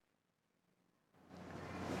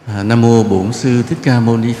Nam mô Bổn Sư Thích Ca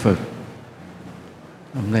Mâu Ni Phật.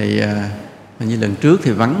 Hôm nay như lần trước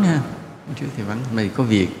thì vắng ha, lần trước thì vắng, hôm nay có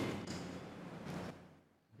việc.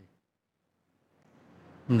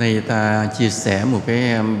 Hôm nay ta chia sẻ một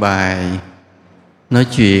cái bài nói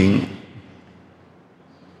chuyện.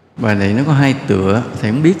 Bài này nó có hai tựa,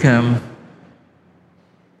 thầy không biết không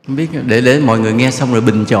biết để mọi người nghe xong rồi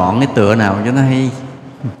bình chọn cái tựa nào cho nó hay.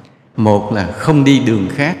 Một là không đi đường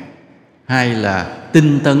khác, hai là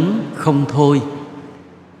tinh tấn không thôi.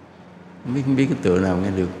 Không biết cái tựa nào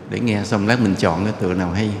nghe được, để nghe xong lát mình chọn cái tựa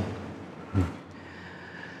nào hay.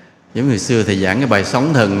 Giống người xưa thầy giảng cái bài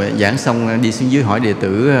Sóng Thần mà giảng xong đi xuống dưới hỏi đệ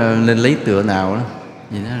tử nên lấy tựa nào đó.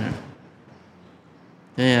 Vậy đó.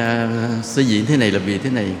 Thế sở dĩ thế này là vì thế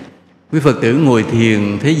này. Quý Phật tử ngồi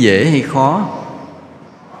thiền thấy dễ hay khó?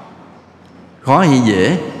 Khó hay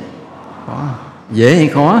dễ? Khó. Dễ hay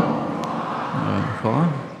khó? Khó.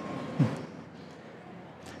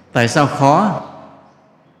 Tại sao khó?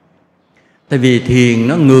 Tại vì thiền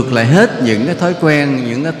nó ngược lại hết những cái thói quen,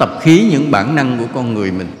 những cái tập khí, những bản năng của con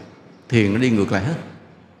người mình. Thiền nó đi ngược lại hết.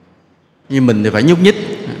 Như mình thì phải nhúc nhích,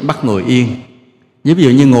 bắt ngồi yên. Ví dụ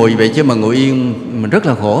như ngồi vậy chứ mà ngồi yên mình rất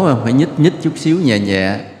là khổ mà. Phải nhích nhích chút xíu nhẹ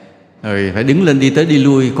nhẹ. Rồi phải đứng lên đi tới đi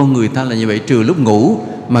lui. Con người ta là như vậy, trừ lúc ngủ.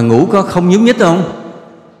 Mà ngủ có không nhúc nhích không?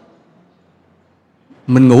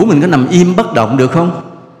 Mình ngủ mình có nằm im bất động được không?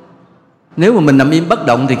 Nếu mà mình nằm im bất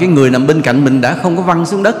động thì cái người nằm bên cạnh mình đã không có văng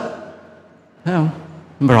xuống đất, thấy không?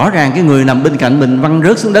 Rõ ràng cái người nằm bên cạnh mình văng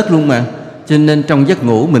rớt xuống đất luôn mà. Cho nên trong giấc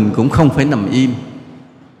ngủ mình cũng không phải nằm im,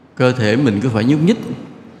 cơ thể mình cứ phải nhúc nhích.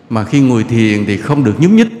 Mà khi ngồi thiền thì không được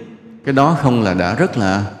nhúc nhích. Cái đó không là đã rất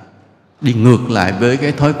là đi ngược lại với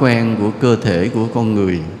cái thói quen của cơ thể của con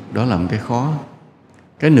người. Đó là một cái khó.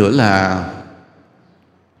 Cái nữa là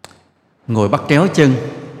ngồi bắt tréo chân.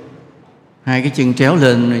 Hai cái chân tréo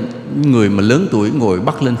lên, người mà lớn tuổi ngồi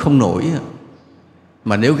bắt lên không nổi.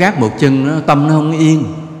 Mà nếu gác một chân tâm nó không yên.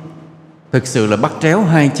 Thực sự là bắt tréo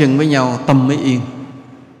hai chân với nhau tâm mới yên.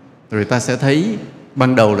 Rồi ta sẽ thấy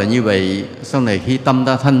ban đầu là như vậy. Sau này khi tâm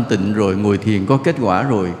ta thanh tịnh rồi, ngồi thiền có kết quả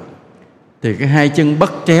rồi, thì cái hai chân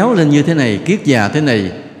bắt tréo lên như thế này, kiết già thế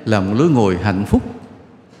này, là một lối ngồi hạnh phúc.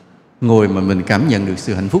 Ngồi mà mình cảm nhận được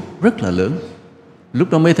sự hạnh phúc rất là lớn. Lúc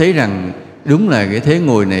đó mới thấy rằng đúng là cái thế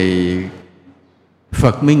ngồi này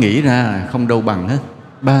Phật mới nghĩ ra, không đâu bằng hết.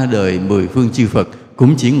 3 đời 10 phương chư Phật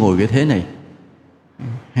cũng chỉ ngồi cái thế này.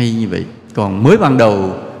 Hay như vậy. Còn mới ban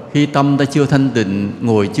đầu khi tâm ta chưa thanh tịnh,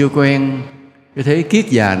 ngồi chưa quen, cái thế kiết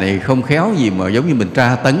già này không khéo gì mà giống như mình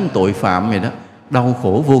tra tấn tội phạm vậy đó, đau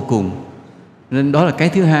khổ vô cùng. Nên đó là cái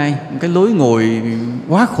thứ hai. Cái lối ngồi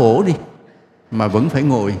quá khổ đi mà vẫn phải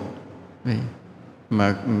ngồi.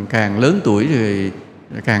 Mà càng lớn tuổi rồi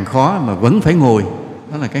càng khó mà vẫn phải ngồi.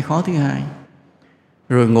 Đó là cái khó thứ hai.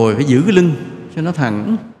 Rồi ngồi phải giữ cái lưng cho nó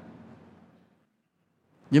thẳng.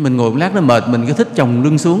 Với mình ngồi một lát nó mệt, mình cứ thích chồng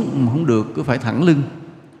lưng xuống mà không được, cứ phải thẳng lưng,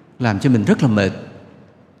 làm cho mình rất là mệt.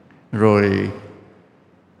 Rồi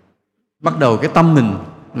bắt đầu cái tâm mình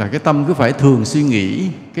là cái tâm cứ phải thường suy nghĩ.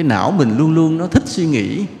 Cái não mình luôn luôn nó thích suy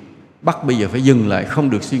nghĩ. Bắt bây giờ phải dừng lại, không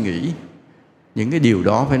được suy nghĩ. Những cái điều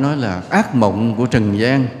đó phải nói là ác mộng của trần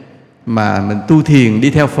gian. Mà mình tu thiền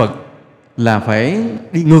đi theo Phật là phải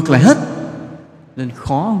đi ngược lại hết. Nên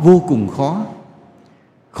khó, vô cùng khó.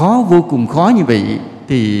 Khó, vô cùng khó như vậy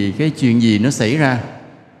thì cái chuyện gì nó xảy ra?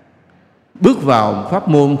 Bước vào pháp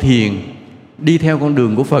môn thiền, đi theo con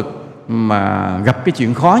đường của Phật mà gặp cái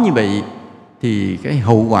chuyện khó như vậy thì cái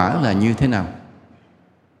hậu quả là như thế nào?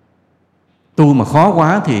 Tu mà khó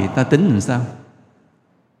quá thì ta tính làm sao?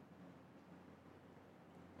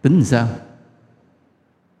 Tính làm sao?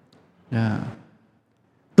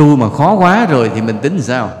 Tu mà khó quá rồi thì mình tính làm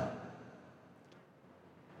sao?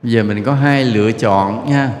 Bây giờ mình có hai lựa chọn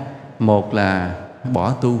nha. Một là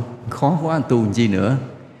bỏ tu, khó quá tu làm chi nữa.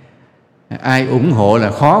 Ai ủng hộ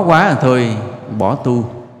là khó quá thôi bỏ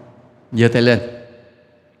tu, giơ tay lên.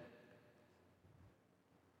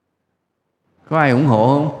 Có ai ủng hộ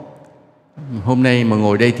không? Hôm nay mà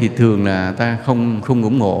ngồi đây thì thường là ta không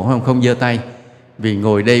ủng hộ, không giơ tay. Vì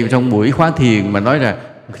ngồi đây trong buổi khóa thiền mà nói là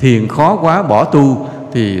thiền khó quá bỏ tu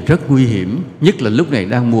thì rất nguy hiểm. Nhất là lúc này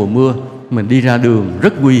đang mùa mưa, mình đi ra đường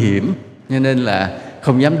rất nguy hiểm. Cho nên là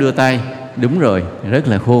không dám đưa tay. Đúng rồi, rất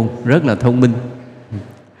là khôn, rất là thông minh.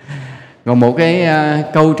 Còn một cái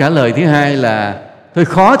câu trả lời thứ hai là thôi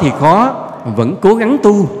khó thì khó, vẫn cố gắng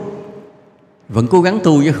tu. Vẫn cố gắng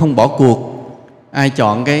tu chứ không bỏ cuộc. Ai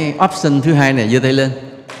chọn cái option thứ hai này giơ tay lên.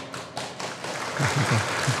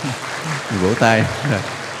 Vỗ tay.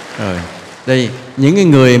 Rồi. Đây, những cái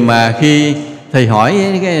người mà khi thầy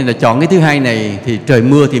hỏi cái là chọn cái thứ hai này thì trời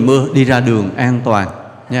mưa thì mưa, đi ra đường an toàn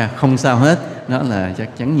nha, không sao hết. Đó là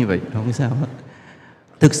chắc chắn như vậy, không có sao hết.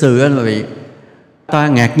 Thực sự là vì ta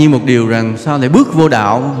ngạc nhiên một điều rằng sao lại bước vô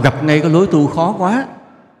đạo gặp ngay cái lối tu khó quá.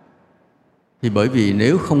 Thì bởi vì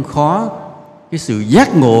nếu không khó, cái sự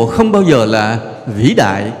giác ngộ không bao giờ là vĩ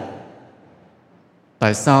đại.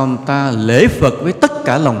 Tại sao ta lễ Phật với tất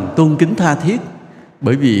cả lòng tôn kính tha thiết?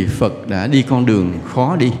 Bởi vì Phật đã đi con đường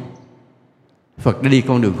khó đi. Phật đã đi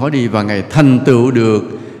con đường khó đi và Ngài thành tựu được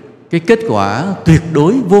cái kết quả tuyệt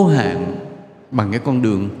đối vô hạn bằng cái con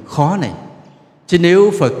đường khó này. Chứ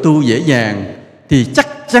nếu Phật tu dễ dàng thì chắc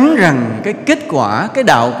chắn rằng cái kết quả, cái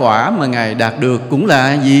đạo quả mà Ngài đạt được cũng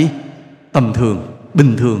là gì? Tầm thường,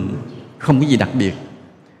 bình thường, không có gì đặc biệt.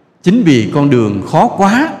 Chính vì con đường khó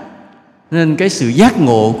quá nên cái sự giác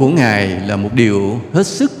ngộ của Ngài là một điều hết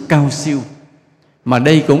sức cao siêu. Mà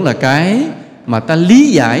đây cũng là cái mà ta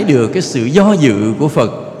lý giải được cái sự do dự của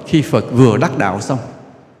Phật khi Phật vừa đắc đạo xong.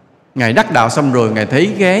 Ngài đắc đạo xong rồi, Ngài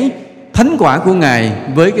thấy cái thánh quả của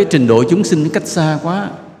Ngài với cái trình độ chúng sinh cách xa quá.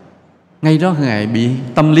 Ngay đó Ngài bị,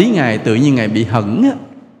 tâm lý Ngài tự nhiên Ngài bị hững á.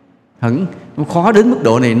 Hững, nó khó đến mức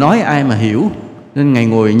độ này nói ai mà hiểu. Nên Ngài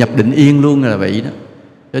ngồi nhập định yên luôn là vậy đó.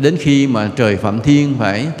 Cho đến khi mà trời Phạm Thiên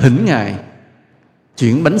phải thỉnh Ngài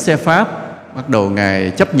chuyển bánh xe Pháp, bắt đầu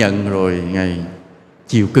Ngài chấp nhận rồi Ngài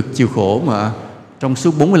chịu cực chịu khổ mà trong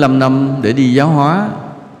suốt 45 năm để đi giáo hóa.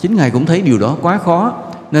 Chính Ngài cũng thấy điều đó quá khó.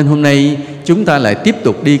 Nên hôm nay chúng ta lại tiếp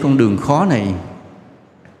tục đi con đường khó này.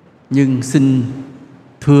 Nhưng xin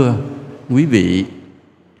thưa quý vị,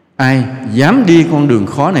 ai dám đi con đường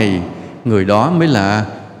khó này, người đó mới là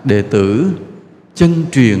đệ tử chân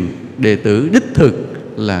truyền, đệ tử đích thực,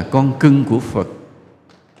 là con cưng của Phật.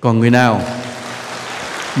 Còn người nào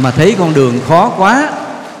mà thấy con đường khó quá,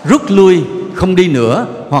 rút lui, không đi nữa,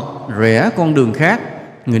 hoặc rẽ con đường khác,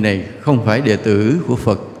 người này không phải đệ tử của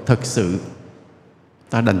Phật thật sự.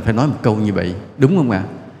 Ta đành phải nói một câu như vậy, đúng không ạ?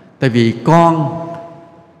 Tại vì con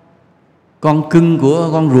cưng của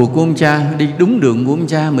con ruột của ông cha đi đúng đường của ông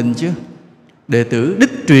cha mình chứ. Đệ tử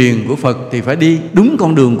đích truyền của Phật thì phải đi đúng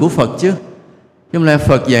con đường của Phật chứ. Nhưng là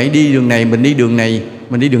Phật dạy đi đường này, mình đi đường này,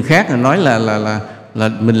 mình đi đường khác, là nói là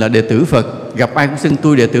mình là đệ tử Phật. Gặp ai cũng xưng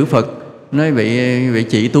tôi đệ tử Phật. Nói vậy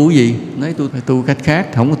chị tu gì? Nói tôi phải tu cách khác,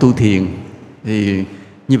 không có tu thiền. Thì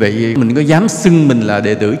như vậy mình có dám xưng mình là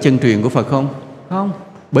đệ tử chân truyền của Phật không? Không.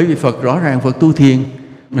 Bởi vì Phật rõ ràng Phật tu thiền.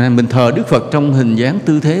 Mình thờ Đức Phật trong hình dáng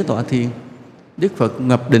tư thế tọa thiền. Đức Phật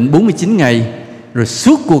ngập định 49 ngày, rồi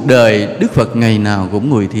suốt cuộc đời Đức Phật ngày nào cũng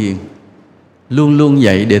ngồi thiền, luôn luôn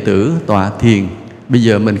dạy đệ tử tọa thiền. Bây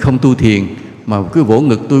giờ mình không tu thiền mà cứ vỗ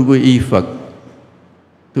ngực tôi quy y Phật,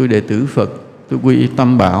 tôi đệ tử Phật, tôi quy y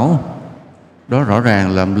Tam Bảo. Đó rõ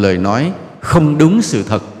ràng là một lời nói không đúng sự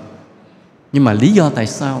thật. Nhưng mà lý do tại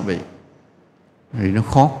sao vậy? Vì nó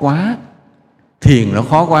khó quá. Thiền nó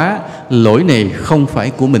khó quá. Lỗi này không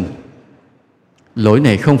phải của mình. Lỗi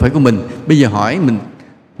này không phải của mình. Bây giờ hỏi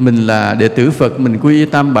mình là đệ tử Phật, mình quy y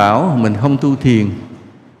Tam Bảo, mình không tu thiền.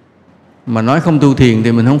 Mà nói không tu thiền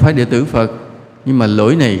thì mình không phải đệ tử Phật. Nhưng mà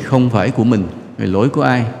lỗi này không phải của mình. Vậy lỗi của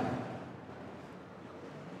ai?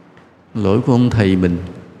 Lỗi của ông thầy mình.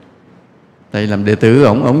 Tại làm đệ tử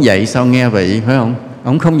ổng dạy sao nghe vậy, phải không?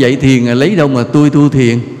 Ổng không dạy thiền, lấy đâu mà tôi tu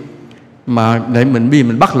thiền. Mà để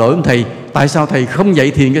mình bắt lỗi ông thầy. Tại sao thầy không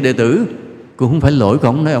dạy thiền cho đệ tử? Cũng không phải lỗi của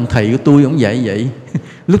ổng, nói ông thầy của tôi ổng dạy vậy.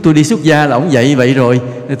 Lúc tôi đi xuất gia là ổng dạy vậy rồi,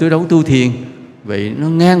 thì tôi đâu có tu thiền. Vậy nó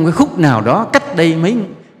ngang cái khúc nào đó cách đây mấy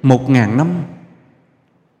 1.000 năm,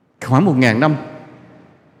 khoảng 1.000 năm,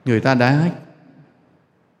 người ta đã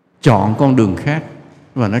chọn con đường khác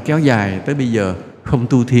và nó kéo dài tới bây giờ không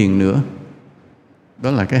tu thiền nữa.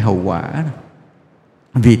 Đó là cái hậu quả đó.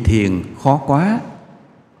 Vì thiền khó quá,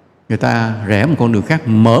 người ta rẽ một con đường khác,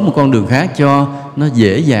 mở một con đường khác cho nó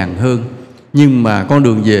dễ dàng hơn. Nhưng mà con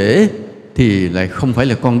đường dễ thì lại không phải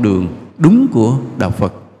là con đường đúng của Đạo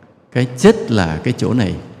Phật. Cái chết là cái chỗ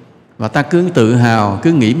này. Và ta cứ tự hào,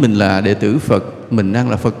 cứ nghĩ mình là đệ tử Phật, mình đang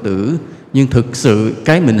là Phật tử. Nhưng thực sự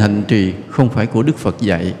cái mình hành trì không phải của Đức Phật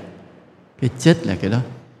dạy. Cái chết là cái đó.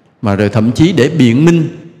 Mà rồi thậm chí để biện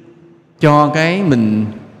minh cho cái mình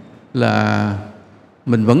là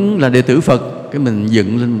mình vẫn là đệ tử Phật, cái mình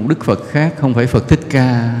dựng lên một Đức Phật khác, không phải Phật Thích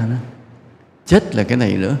Ca đó. Chết là cái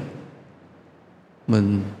này nữa.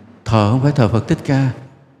 Mình thờ không phải thờ Phật Thích Ca,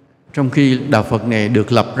 trong khi Đạo Phật này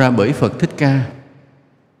được lập ra bởi Phật Thích Ca.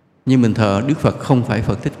 Nhưng mình thờ Đức Phật không phải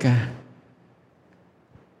Phật Thích Ca.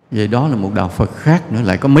 Vậy đó là một đạo Phật khác nữa,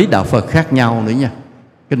 lại có mấy đạo Phật khác nhau nữa nha.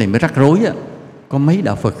 Cái này mới rắc rối á. Có mấy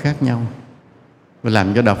đạo Phật khác nhau và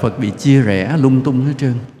làm cho đạo Phật bị chia rẽ lung tung hết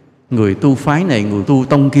trơn. Người tu phái này, người tu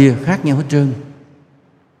tông kia khác nhau hết trơn.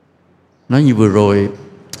 Nói như vừa rồi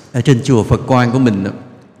ở trên chùa Phật Quang của mình,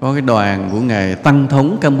 có cái đoàn của Ngài Tăng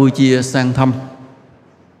Thống Campuchia sang thăm.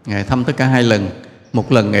 Ngài thăm tất cả 2 lần.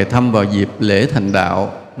 Một lần Ngài thăm vào dịp lễ thành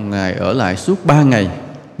đạo, Ngài ở lại suốt 3 ngày,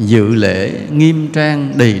 dự lễ nghiêm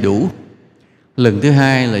trang đầy đủ. Lần thứ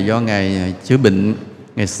 2 là do Ngài chữa bệnh,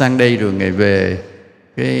 Ngài sang đây rồi Ngài về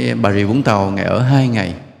cái Bà Rịa Vũng Tàu, Ngài ở 2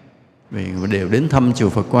 ngày. Vì đều đến thăm chùa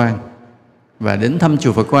Phật Quang. Và đến thăm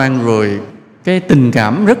chùa Phật Quang rồi cái tình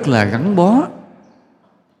cảm rất là gắn bó.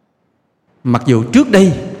 Mặc dù trước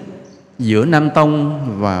đây giữa Nam Tông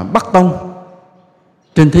và Bắc Tông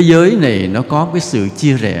trên thế giới này nó có cái sự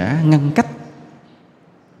chia rẽ ngăn cách.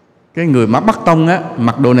 Cái người mà Bắc Tông á,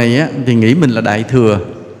 mặc đồ này á, thì nghĩ mình là Đại Thừa.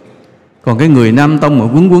 Còn cái người Nam Tông mà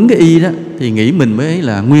quấn cái y đó thì nghĩ mình mới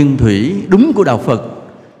là nguyên thủy đúng của Đạo Phật.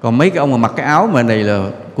 Còn mấy cái ông mà mặc cái áo mà này là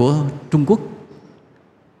của Trung Quốc.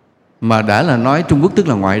 Mà đã là nói Trung Quốc tức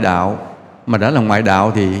là ngoại đạo. Mà đã là ngoại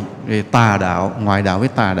đạo thì tà đạo, ngoại đạo với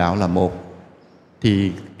tà đạo là một.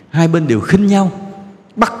 Thì hai bên đều khinh nhau.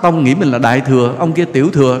 Bắc Tông nghĩ mình là Đại Thừa, ông kia Tiểu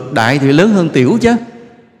Thừa. Đại thì lớn hơn Tiểu chứ,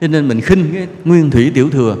 cho nên mình khinh cái nguyên thủy Tiểu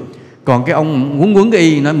Thừa. Còn cái ông quấn cái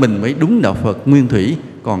y nói mình mới đúng Đạo Phật nguyên thủy.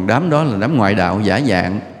 Còn đám đó là đám ngoại đạo giả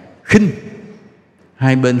dạng, khinh.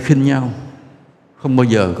 Hai bên khinh nhau, không bao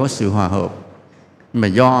giờ có sự hòa hợp. Mà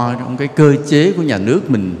do trong cái cơ chế của nhà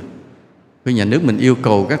nước mình, cái nhà nước mình yêu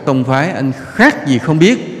cầu các tông phái anh khác gì không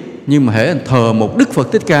biết, nhưng mà hễ anh thờ một Đức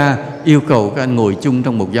Phật Thích Ca, yêu cầu các anh ngồi chung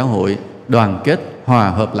trong một giáo hội, đoàn kết hòa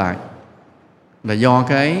hợp lại. Là do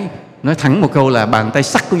cái, nói thẳng một câu là bàn tay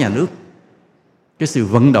sắt của nhà nước, cái sự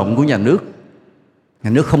vận động của nhà nước. Nhà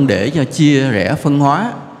nước không để cho chia rẽ phân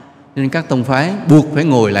hóa, nên các tông phái buộc phải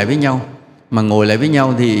ngồi lại với nhau. Mà ngồi lại với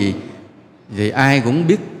nhau thì ai cũng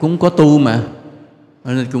biết, cũng có tu mà,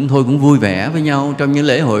 nên cũng thôi cũng vui vẻ với nhau. Trong những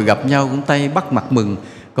lễ hội gặp nhau cũng tay bắt mặt mừng.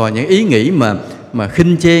 Còn những ý nghĩ mà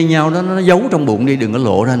khinh chê nhau đó, nó giấu trong bụng đi, đừng có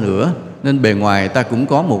lộ ra nữa. Nên bề ngoài ta cũng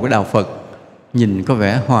có một cái đạo Phật nhìn có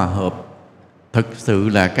vẻ hòa hợp. Thực sự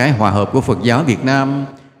là cái hòa hợp của Phật giáo Việt Nam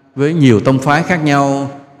với nhiều tông phái khác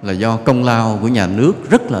nhau là do công lao của nhà nước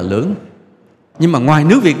rất là lớn. Nhưng mà ngoài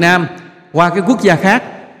nước Việt Nam, qua cái quốc gia khác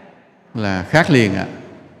là khác liền ạ.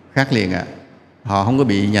 Khác liền ạ. Họ không có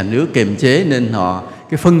bị nhà nước kiềm chế, nên họ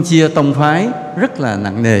cái phân chia tông phái rất là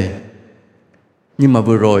nặng nề. Nhưng mà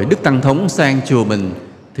vừa rồi Đức Tăng Thống sang chùa mình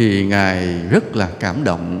thì Ngài rất là cảm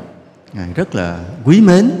động, Ngài rất là quý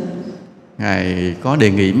mến. Ngài có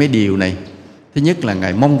đề nghị mấy điều này. Thứ nhất là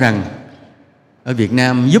Ngài mong rằng ở Việt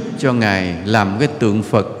Nam giúp cho Ngài làm cái tượng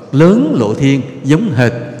Phật lớn lộ thiên giống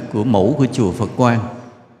hệt của mẫu của chùa Phật Quang.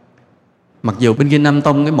 Mặc dù bên kia Nam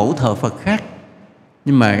Tông cái mẫu thờ Phật khác,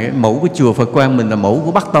 nhưng mà cái mẫu của chùa Phật Quang mình là mẫu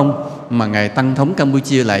của Bắc Tông, mà Ngài Tăng Thống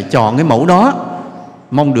Campuchia lại chọn cái mẫu đó,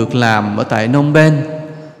 mong được làm ở tại Phnom Penh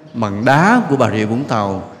bằng đá của Bà Rịa Vũng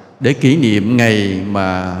Tàu để kỷ niệm ngày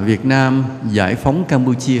mà Việt Nam giải phóng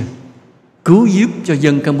Campuchia, cứu giúp cho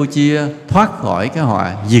dân Campuchia thoát khỏi cái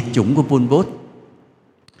họa diệt chủng của Pol Pot.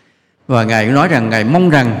 Và Ngài nói rằng Ngài mong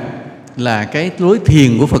rằng là cái lối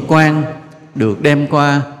thiền của Phật Quang được đem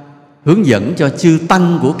qua hướng dẫn cho chư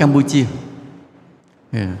tăng của Campuchia.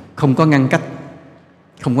 Không có ngăn cách.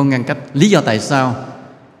 Không có ngăn cách. Lý do tại sao?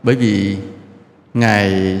 Bởi vì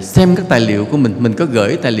Ngài xem các tài liệu của mình có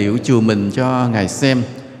gửi tài liệu chùa mình cho Ngài xem.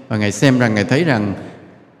 Và Ngài xem rằng Ngài thấy rằng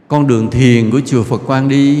con đường thiền của chùa Phật Quang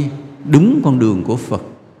đi đúng con đường của Phật.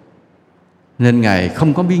 Nên Ngài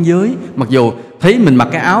không có biên giới. Mặc dù thấy mình mặc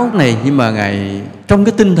cái áo này, nhưng mà Ngài trong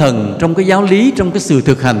cái tinh thần, trong cái giáo lý, trong cái sự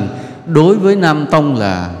thực hành đối với Nam Tông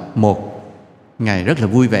là một. Ngài rất là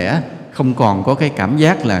vui vẻ, không còn có cái cảm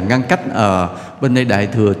giác là ngăn cách bên đây Đại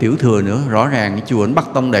Thừa, Tiểu Thừa nữa. Rõ ràng cái chùa Bắc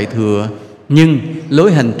Tông Đại Thừa, nhưng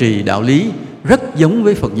lối hành trì đạo lý rất giống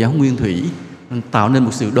với Phật giáo Nguyên Thủy, tạo nên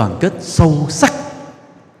một sự đoàn kết sâu sắc,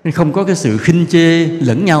 nên không có cái sự khinh chê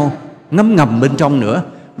lẫn nhau ngấm ngầm bên trong nữa,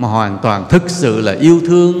 mà hoàn toàn thực sự là yêu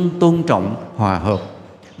thương, tôn trọng, hòa hợp.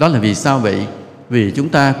 Đó là vì sao vậy? Vì chúng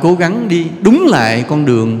ta cố gắng đi đúng lại con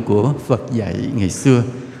đường của Phật dạy ngày xưa,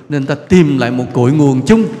 nên ta tìm lại một cội nguồn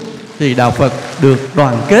chung thì đạo Phật được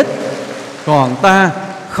đoàn kết. Còn ta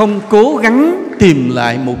không cố gắng tìm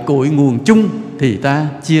lại một cội nguồn chung thì ta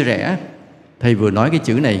chia rẽ. Thầy vừa nói cái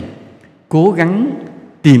chữ này, cố gắng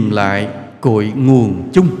tìm lại cội nguồn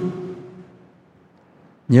chung.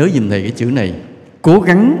 Nhớ giùm thầy cái chữ này, cố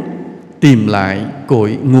gắng tìm lại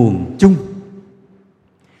cội nguồn chung.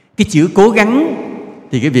 Cái chữ cố gắng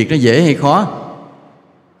thì cái việc nó dễ hay khó?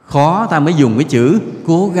 Khó ta mới dùng cái chữ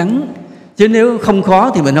cố gắng, chứ nếu không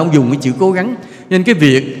khó thì mình không dùng cái chữ cố gắng. Nên cái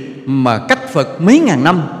việc mà cách Phật mấy ngàn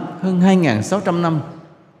năm, hơn 2.600 năm,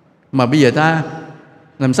 mà bây giờ ta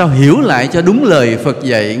làm sao hiểu lại cho đúng lời Phật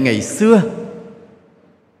dạy ngày xưa,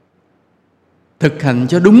 thực hành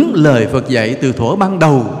cho đúng lời Phật dạy từ thuở ban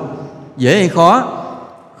đầu. Dễ hay khó?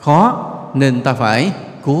 Khó, nên ta phải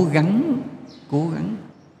cố gắng.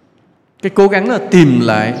 Cái cố gắng là tìm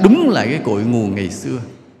lại đúng lại cái cội nguồn ngày xưa.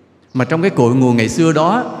 Mà trong cái cội nguồn ngày xưa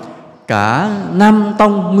đó, cả Nam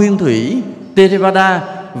Tông Nguyên Thủy, Theravada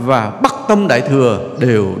và Bắc Tông Đại Thừa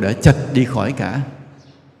đều đã chạch đi khỏi cả.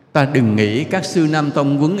 Ta đừng nghĩ các sư Nam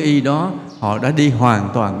Tông Quấn Y đó họ đã đi hoàn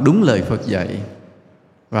toàn đúng lời Phật dạy.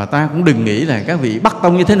 Và ta cũng đừng nghĩ là các vị Bắc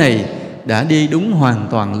Tông như thế này đã đi đúng hoàn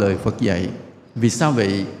toàn lời Phật dạy. Vì sao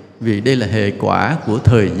vậy? Vì đây là hệ quả của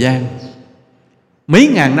thời gian. Mấy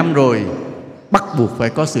ngàn năm rồi, bắt buộc phải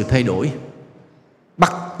có sự thay đổi.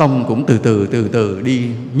 Bắc Tông cũng từ từ đi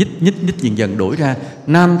nhích dần đổi ra.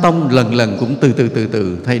 Nam Tông lần cũng từ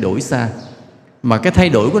từ thay đổi xa. Mà cái thay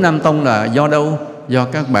đổi của Nam Tông là do đâu? Do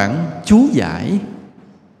các bản chú giải,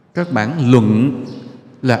 các bản luận.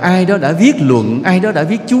 Là ai đó đã viết luận, ai đó đã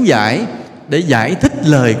viết chú giải để giải thích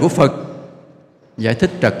lời của Phật. Giải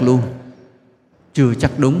thích trật luôn, chưa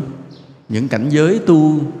chắc đúng. Những cảnh giới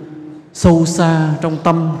tu sâu xa trong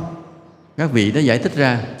tâm, các vị đã giải thích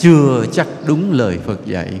ra chưa chắc đúng lời Phật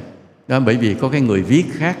dạy. Đó, bởi vì có cái người viết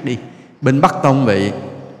khác đi. Bên Bắc Tông vậy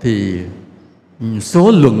thì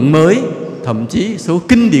số luận mới, thậm chí số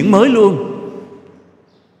kinh điển mới luôn.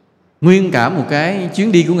 Nguyên cả một cái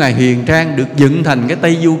chuyến đi của Ngài Huyền Trang được dựng thành cái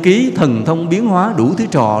Tây Du Ký, thần thông biến hóa đủ thứ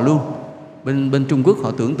trò luôn. Bên Trung Quốc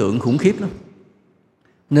họ tưởng tượng khủng khiếp lắm.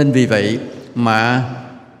 Nên vì vậy mà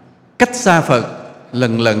cách xa Phật,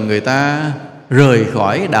 lần người ta rời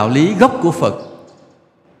khỏi đạo lý gốc của Phật,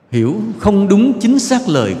 hiểu không đúng chính xác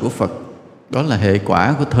lời của Phật. Đó là hệ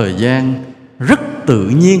quả của thời gian, rất tự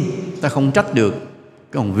nhiên, ta không trách được.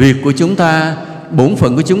 Còn việc của chúng ta, bổn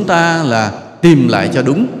phận của chúng ta là tìm lại cho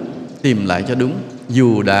đúng. Tìm lại cho đúng.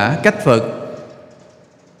 Dù đã cách Phật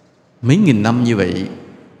mấy nghìn năm như vậy,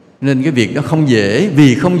 nên cái việc đó không dễ.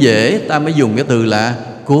 Vì không dễ ta mới dùng cái từ là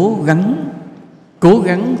cố gắng. Cố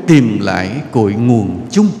gắng tìm lại cái cội nguồn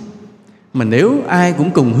chung. Mà nếu ai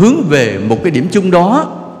cũng cùng hướng về một cái điểm chung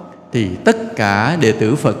đó, thì tất cả đệ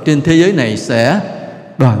tử Phật trên thế giới này sẽ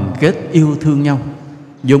đoàn kết yêu thương nhau.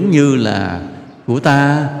 Giống như là của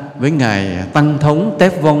ta với Ngài Tăng Thống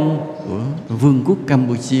Tép Vong của Vương quốc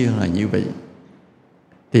Campuchia là như vậy.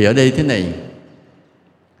 Thì ở đây thế này,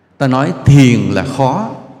 ta nói thiền là khó.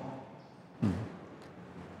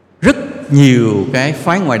 Rất nhiều cái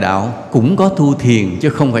phái ngoại đạo cũng có tu thiền chứ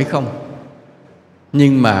không phải không.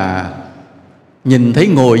 Nhưng mà nhìn thấy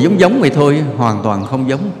ngồi giống vậy thôi, hoàn toàn không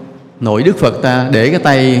giống. Nội Đức Phật ta để cái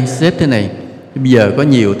tay xếp thế này. Bây giờ có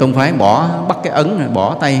nhiều tông phái bắt cái ấn này,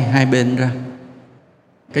 bỏ tay hai bên ra.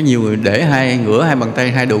 Có nhiều người để ngửa hai bàn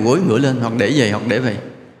tay, hai đầu gối ngửa lên, hoặc để vậy hoặc để vậy,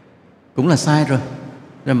 cũng là sai rồi.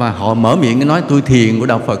 Rồi mà họ mở miệng nói tôi thiền của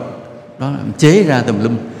đạo Phật, đó là chế ra tùm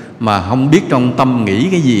lum, mà không biết trong tâm nghĩ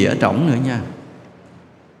cái gì ở trỏng nữa nha.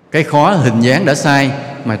 Cái khó hình dáng đã sai,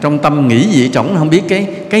 mà trong tâm nghĩ gì ở trỏng không biết.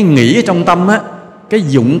 Cái nghĩ ở trong tâm á, cái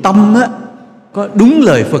dụng tâm á, có đúng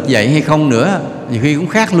lời Phật dạy hay không nữa, nhiều khi cũng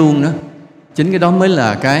khác luôn nữa. Chính cái đó mới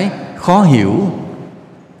là cái khó hiểu.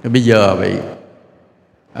 Rồi bây giờ vậy,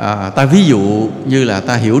 ta ví dụ như là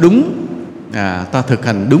ta hiểu đúng, ta thực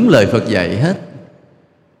hành đúng lời Phật dạy hết.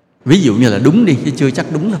 Ví dụ như là đúng đi, chứ chưa chắc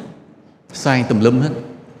đúng đâu, sai tùm lum hết.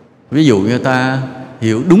 Ví dụ như ta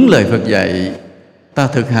hiểu đúng lời Phật dạy, ta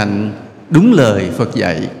thực hành đúng lời Phật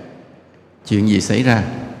dạy, chuyện gì xảy ra?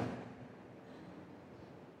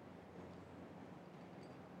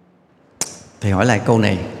 Thầy hỏi lại câu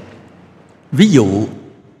này. Ví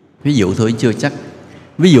dụ thôi chưa chắc.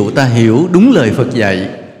 Ví dụ ta hiểu đúng lời Phật dạy,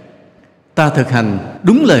 ta thực hành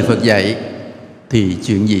đúng lời Phật dạy, thì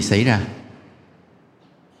chuyện gì xảy ra?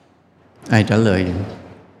 Ai trả lời?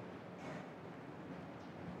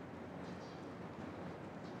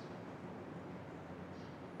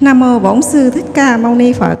 Nam mô Bổn Sư Thích Ca Mâu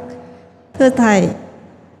Ni Phật. Thưa Thầy,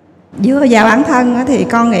 dựa vào bản thân thì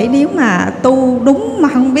con nghĩ nếu mà tu đúng, mà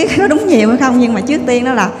không biết có đúng nhiều hay không, nhưng mà trước tiên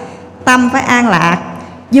đó là tâm phải an lạc,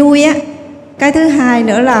 vui á. Cái thứ hai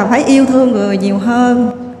nữa là phải yêu thương người nhiều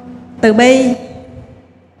hơn, từ bi.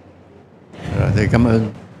 Rồi, thầy cảm ơn.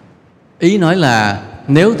 Ý nói là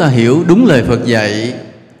nếu ta hiểu đúng lời Phật dạy,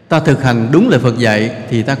 ta thực hành đúng lời Phật dạy,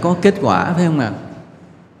 thì ta có kết quả, phải không nào?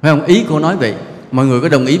 Phải không? Ý cô nói vậy. Mọi người có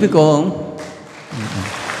đồng ý với cô không?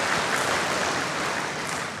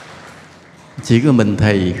 Chỉ có mình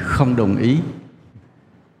thầy không đồng ý.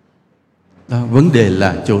 Đó, vấn đề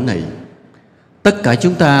là chỗ này. Tất cả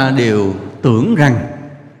chúng ta đều tưởng rằng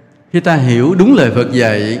khi ta hiểu đúng lời Phật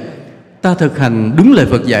dạy, ta thực hành đúng lời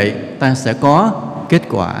Phật dạy, ta sẽ có kết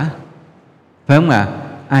quả. Phải không ạ?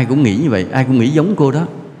 Ai cũng nghĩ như vậy, ai cũng nghĩ giống cô đó.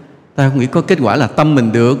 Ta không nghĩ có kết quả là tâm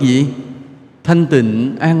mình được gì? thanh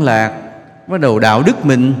tịnh, an lạc, bắt đầu đạo đức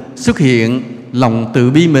mình xuất hiện, lòng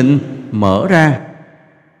từ bi mình mở ra,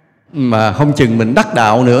 mà không chừng mình đắc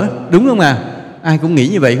đạo nữa, đúng không à? Ai cũng nghĩ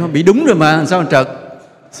như vậy không? Bị đúng rồi mà, sao trật?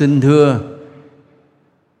 Xin thưa,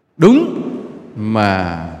 đúng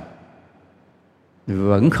mà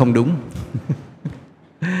vẫn không đúng.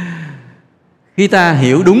 Khi ta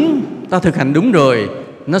hiểu đúng, ta thực hành đúng rồi,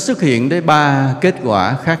 nó xuất hiện đến 3 kết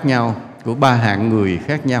quả khác nhau của 3 hạng người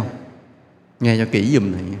khác nhau. Nghe cho kỹ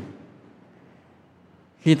giùm này.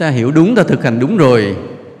 Khi ta hiểu đúng, ta thực hành đúng rồi,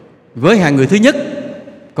 với hạng người thứ nhất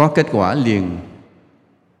có kết quả liền,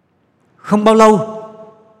 không bao lâu,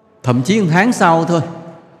 thậm chí 1 tháng sau thôi,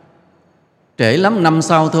 trễ lắm năm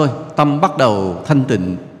sau thôi, tâm bắt đầu thanh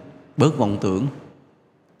tịnh, bớt vọng tưởng.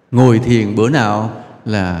 Ngồi thiền bữa nào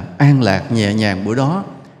là an lạc nhẹ nhàng bữa đó.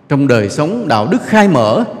 Trong đời sống đạo đức khai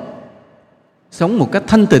mở, sống một cách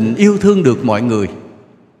thanh tịnh, yêu thương được mọi người.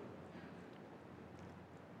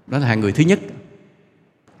 Đó là hạng người thứ nhất.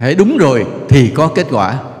 Hễ đúng rồi thì có kết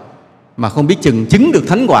quả, mà không biết chừng chứng được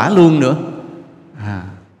thánh quả luôn nữa.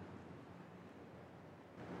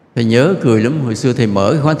 Thầy nhớ cười lắm, hồi xưa thầy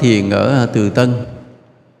mở khóa thiền ở Từ Tân.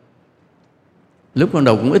 Lúc ban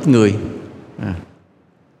đầu cũng ít người.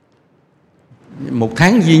 1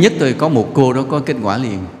 tháng duy nhất tôi có một cô đó có kết quả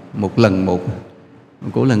liền, một lần một.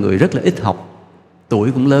 Cô là người rất là ít học,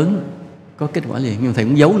 tuổi cũng lớn, có kết quả liền. Nhưng thầy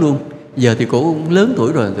cũng giấu luôn. Giờ thì cô cũng lớn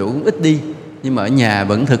tuổi rồi, cô cũng ít đi, nhưng mà ở nhà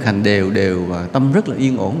vẫn thực hành đều và tâm rất là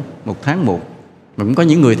yên ổn, 1 tháng một. Mà cũng có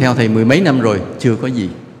những người theo thầy 10 mấy năm rồi, chưa có gì.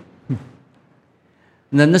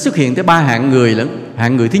 Nên nó xuất hiện tới 3 hạng người lắm.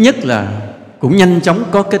 Hạng người thứ nhất là cũng nhanh chóng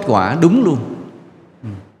có kết quả đúng luôn.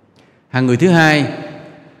 Hạng người thứ hai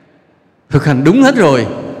thực hành đúng hết rồi,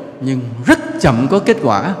 nhưng rất chậm có kết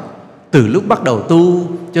quả. Từ lúc bắt đầu tu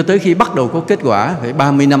cho tới khi bắt đầu có kết quả phải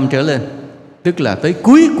 30 năm trở lên. Tức là tới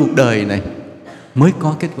cuối cuộc đời này mới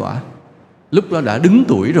có kết quả. Lúc đó đã đứng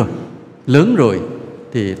tuổi rồi, lớn rồi,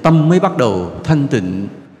 thì tâm mới bắt đầu thanh tịnh.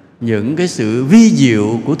 Những cái sự vi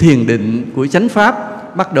diệu của thiền định, của chánh pháp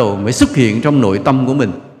bắt đầu mới xuất hiện trong nội tâm của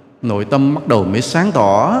mình. Nội tâm bắt đầu mới sáng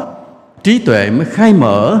tỏ, trí tuệ mới khai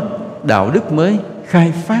mở, đạo đức mới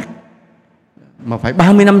khai phát. Mà phải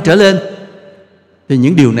 30 năm trở lên thì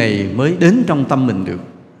những điều này mới đến trong tâm mình được.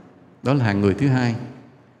 Đó là hạng người thứ hai.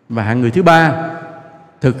 Và hạng người thứ ba,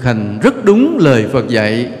 thực hành rất đúng lời Phật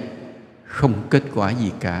dạy, không kết quả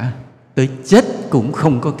gì cả, tới chết cũng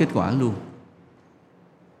không có kết quả luôn.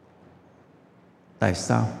 Tại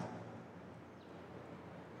sao?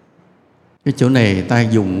 Cái chỗ này ta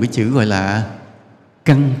dùng cái chữ gọi là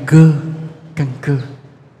căn cơ. Căn cơ.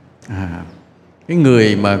 Cái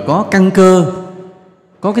người mà có căn cơ,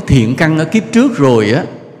 có cái thiện căn ở kiếp trước rồi á,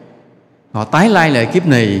 họ tái lai lại kiếp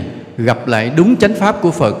này, gặp lại đúng chánh pháp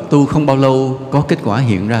của Phật, tu không bao lâu có kết quả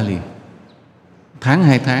hiện ra liền. Tháng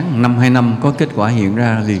 2 tháng, năm 2 năm có kết quả hiện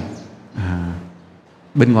ra liền.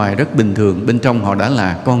 Bên ngoài rất bình thường, bên trong họ đã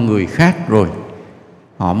là con người khác rồi.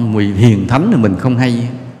 Họ mùi hiền thánh thì mình không hay,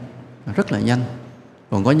 rất là nhanh.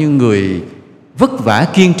 Còn có những người vất vả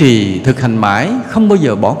kiên trì, thực hành mãi, không bao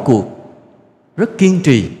giờ bỏ cuộc, rất kiên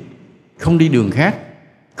trì, không đi đường khác,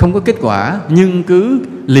 không có kết quả, nhưng cứ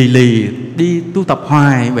lì lì đi tu tập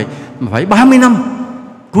hoài vậy, mà phải 30 năm,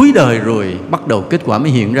 cuối đời rồi bắt đầu kết quả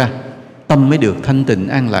mới hiện ra, tâm mới được thanh tịnh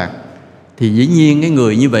an lạc. Thì dĩ nhiên cái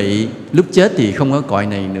người như vậy lúc chết thì không có cõi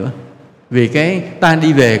này nữa. Vì cái ta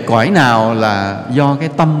đi về cõi nào là do cái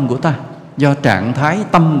tâm của ta, do trạng thái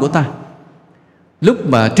tâm của ta. Lúc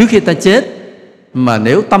mà trước khi ta chết, mà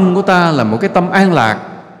nếu tâm của ta là một cái tâm an lạc,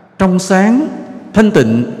 trong sáng, thanh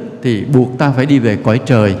tịnh, thì buộc ta phải đi về cõi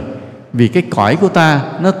trời. Vì cái cõi của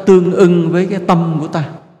ta nó tương ưng với cái tâm của ta.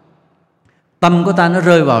 Tâm của ta nó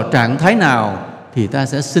rơi vào trạng thái nào thì ta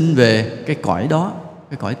sẽ sinh về cái cõi đó,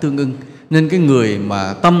 cái cõi tương ưng. Nên cái người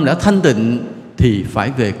mà tâm đã thanh tịnh thì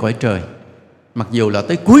phải về cõi trời. Mặc dù là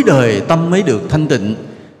tới cuối đời tâm mới được thanh tịnh,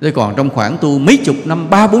 thế còn trong khoảng tu mấy chục năm,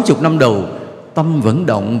 30-40 năm đầu, tâm vẫn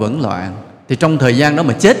động, vẫn loạn, thì trong thời gian đó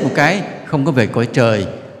mà chết một cái, không có về cõi trời,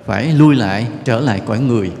 phải lui lại, trở lại cõi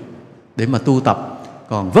người để mà tu tập.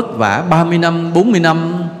 Còn vất vả 30 năm, 40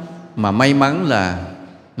 năm mà may mắn là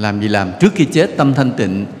làm gì làm, trước khi chết tâm thanh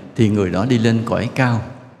tịnh thì người đó đi lên cõi cao.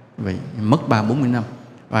 Vậy mất 30-40 năm.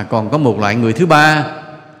 Và còn có một loại người thứ ba,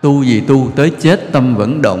 tu gì tu, tới chết tâm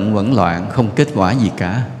vẫn động, vẫn loạn, không kết quả gì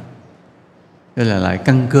cả. Đây là lại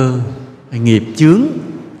căn cơ, nghiệp chướng.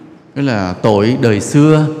 Đó là tội đời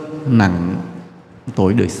xưa nặng.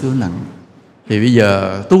 Tội đời xưa nặng. Thì bây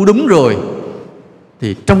giờ tu đúng rồi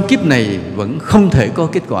thì trong kiếp này vẫn không thể có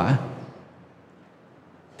kết quả.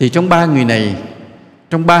 Thì trong 3 người này,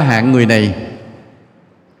 trong 3 hạng người này,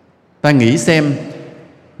 ta nghĩ xem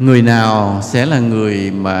Người nào sẽ là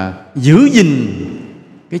người mà giữ gìn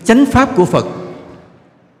cái chánh pháp của Phật?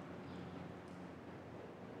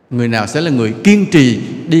 Người nào sẽ là người kiên trì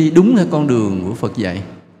đi đúng theo con đường của Phật dạy?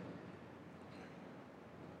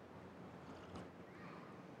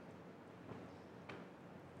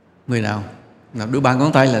 Người nào? Nào đưa ba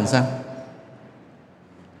ngón tay là làm sao?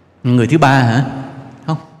 Người thứ ba hả?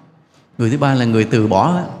 Không. Người thứ ba là người từ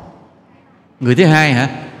bỏ á. Người thứ hai hả?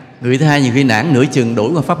 Người thứ hai nhiều khi nản nửa chừng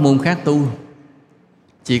đổi qua pháp môn khác tu.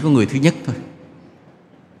 Chỉ có người thứ nhất thôi.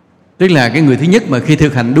 Tức là cái người thứ nhất mà khi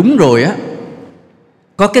thực hành đúng rồi á,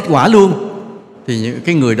 có kết quả luôn, thì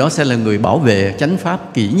cái người đó sẽ là người bảo vệ chánh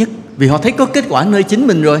pháp kỹ nhất. Vì họ thấy có kết quả nơi chính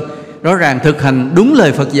mình rồi. Rõ ràng thực hành đúng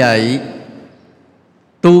lời Phật dạy,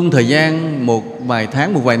 tu thời gian một vài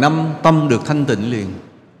tháng, một vài năm, tâm được thanh tịnh liền.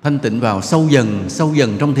 Thanh tịnh vào sâu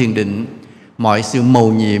dần trong thiền định. Mọi sự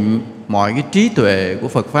mầu nhiệm, mọi cái trí tuệ của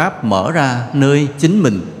Phật Pháp mở ra nơi chính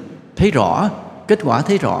mình, thấy rõ, kết quả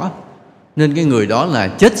thấy rõ. Nên cái người đó là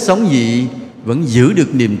chết sống gì vẫn giữ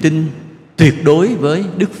được niềm tin tuyệt đối với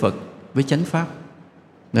Đức Phật, với chánh Pháp.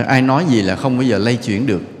 Nên ai nói gì là không bao giờ lay chuyển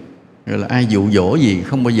được, rồi là ai dụ dỗ gì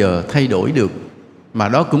không bao giờ thay đổi được. Mà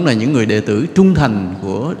đó cũng là những người đệ tử trung thành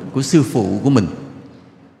của sư phụ của mình.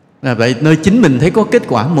 Là vậy, nơi chính mình thấy có kết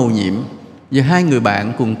quả mầu nhiệm. Giờ hai người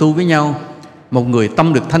bạn cùng tu với nhau, một người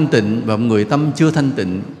tâm được thanh tịnh và một người tâm chưa thanh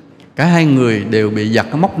tịnh. Cả hai người đều bị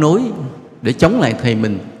giặc móc nối để chống lại thầy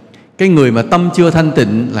mình. Cái người mà tâm chưa thanh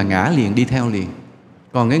tịnh là ngã liền, đi theo liền.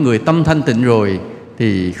 Còn cái người tâm thanh tịnh rồi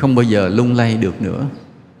thì không bao giờ lung lay được nữa.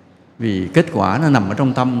 Vì kết quả nó nằm ở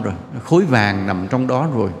trong tâm rồi, khối vàng nằm trong đó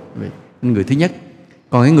rồi. Người thứ nhất.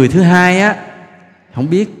 Còn cái người thứ hai á, không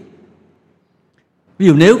biết. Ví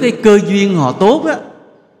dụ nếu cái cơ duyên họ tốt á,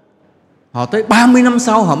 họ tới 30 năm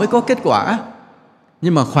sau họ mới có kết quả.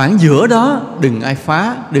 Nhưng mà khoảng giữa đó đừng ai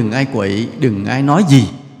phá, đừng ai quậy, đừng ai nói gì,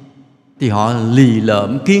 thì họ lì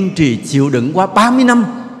lợm kiên trì chịu đựng qua 30 năm,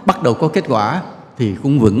 bắt đầu có kết quả thì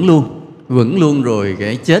cũng vững luôn rồi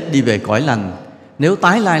cái chết đi về cõi lành. Nếu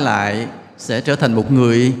tái lai lại sẽ trở thành một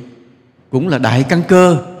người cũng là đại căn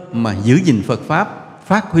cơ mà giữ gìn Phật Pháp,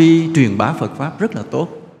 phát huy truyền bá Phật Pháp rất là tốt.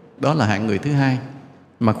 Đó là hạng người thứ hai.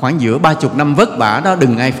 Mà khoảng giữa 30 năm vất vả đó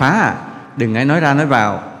đừng ai phá, đừng ai nói ra nói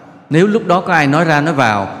vào. Nếu lúc đó có ai nói ra nói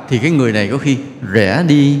vào thì cái người này có khi rẽ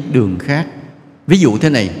đi đường khác. Ví dụ thế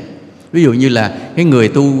này, ví dụ như là cái người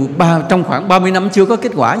tu trong khoảng 30 năm chưa có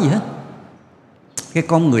kết quả gì hết. Cái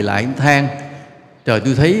con người lại than: trời,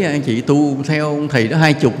 tôi thấy anh chị tu theo ông thầy đó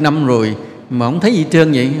 20 năm rồi mà không thấy gì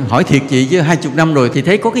trơn vậy. Hỏi thiệt chị chứ 20 năm rồi thì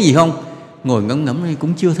thấy có cái gì không? Ngồi ngẫm ngẫm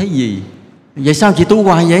cũng chưa thấy gì. Vậy sao chị tu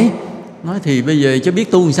hoài vậy? Nói thì bây giờ chứ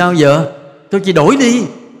biết tu làm sao giờ? Tôi chị đổi đi.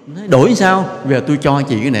 Nói đổi sao? Bây giờ tôi cho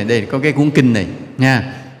chị cái này, đây có cái cuốn kinh này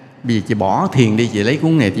nha. Bây giờ chị bỏ thiền đi, chị lấy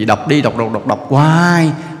cuốn này chị đọc đi, đọc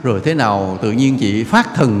hoài. Rồi thế nào tự nhiên chị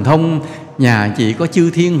phát thần thông, nhà chị có chư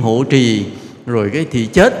thiên hộ trì, rồi cái thì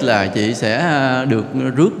chết là chị sẽ được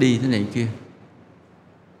rước đi thế này kia.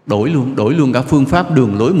 Đổi luôn cả phương pháp,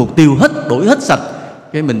 đường lối, mục tiêu hết, đổi hết sạch.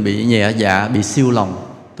 Cái mình bị nhẹ dạ, bị siêu lòng.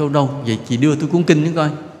 Thôi đâu, vậy chị đưa tôi cuốn kinh nữa coi.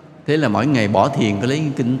 Thế là mỗi ngày bỏ thiền có lấy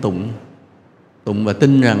cái kinh tụng và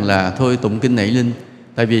tin rằng là thôi tụng kinh này lên.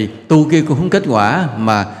 Tại vì tu kia cũng không kết quả,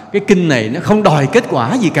 mà cái kinh này nó không đòi kết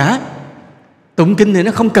quả gì cả. Tụng kinh này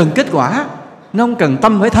nó không cần kết quả, nó không cần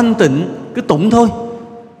tâm phải thanh tịnh, cứ tụng thôi.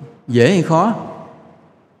 Dễ hay khó?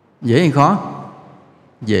 Dễ hay khó?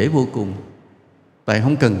 Dễ vô cùng. Tại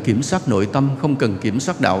không cần kiểm soát nội tâm, không cần kiểm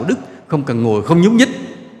soát đạo đức, không cần ngồi không nhúc nhích,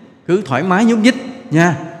 cứ thoải mái nhúc nhích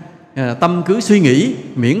nha. Tâm cứ suy nghĩ,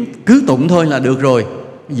 miễn cứ tụng thôi là được rồi.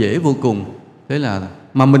 Dễ vô cùng. Thế là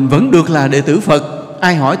mà mình vẫn được là đệ tử Phật.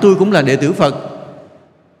 Ai hỏi tôi cũng là đệ tử Phật.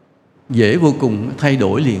 Dễ vô cùng, thay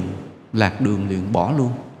đổi liền, lạc đường liền, bỏ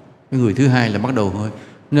luôn. Cái người thứ hai là bắt đầu thôi.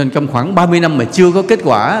 Nên trong khoảng 30 năm mà chưa có kết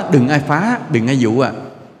quả, đừng ai phá, đừng ai dụ à.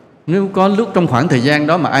 Nếu có lúc trong khoảng thời gian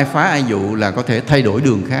đó mà ai phá ai dụ là có thể thay đổi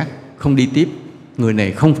đường khác, không đi tiếp. Người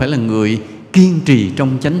này không phải là người kiên trì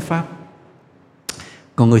trong chánh pháp.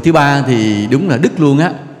 Còn người thứ ba thì đúng là đứt luôn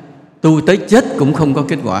á. Tu tới chết cũng không có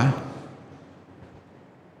kết quả.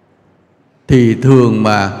 Thì thường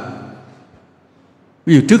mà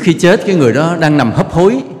ví dụ trước khi chết cái người đó đang nằm hấp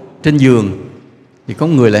hối trên giường, thì có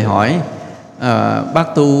người lại hỏi: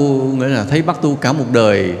 bác tu, nghĩa là thấy bác tu cả một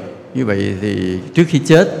đời như vậy, thì trước khi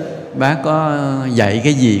chết bác có dạy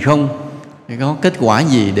cái gì không? Có kết quả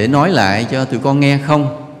gì để nói lại cho tụi con nghe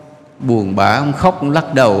không? Buồn bã, ông khóc, ông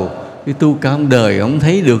lắc đầu: cái tu cả một đời không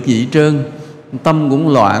thấy được gì hết trơn, tâm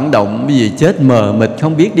cũng loạn động, bây giờ chết mờ mịt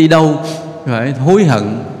không biết đi đâu, phải hối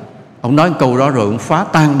hận. Ông nói câu đó rồi ông phá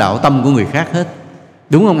tan đạo tâm của người khác hết,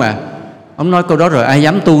 đúng không ạ? Ông nói câu đó rồi ai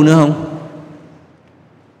dám tu nữa không?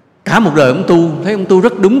 Cả một đời ông tu, thấy ông tu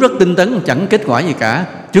rất đúng, rất tinh tấn, chẳng kết quả gì cả.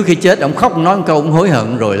 Trước khi chết ông khóc, ông nói một câu, ông hối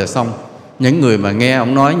hận rồi là xong. Những người mà nghe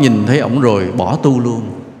ông nói, nhìn thấy ông rồi bỏ tu luôn.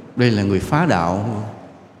 Đây là người phá đạo.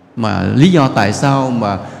 Mà lý do tại sao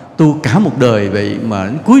mà tu cả một đời vậy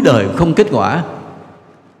mà cuối đời không kết quả?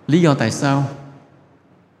 Lý do tại sao?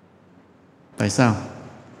 Tại sao?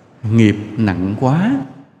 Nghiệp nặng quá.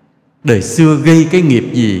 Đời xưa gây cái nghiệp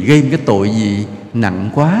gì, gây cái tội gì nặng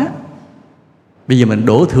quá. Bây giờ mình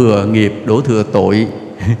đổ thừa nghiệp, đổ thừa tội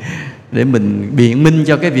để mình biện minh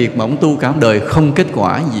cho cái việc mà ông tu cả đời không kết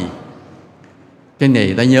quả gì. Cái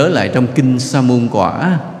này ta nhớ lại trong kinh Sa Môn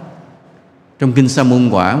Quả. Trong kinh Sa Môn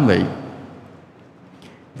Quả vậy,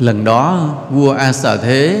 lần đó vua A Xà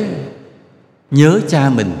Thế nhớ cha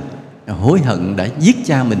mình, hối hận đã giết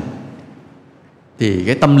cha mình, thì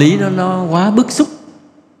cái tâm lý đó nó quá bức xúc.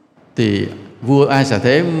 Thì vua A Xà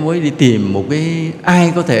Thế mới đi tìm một cái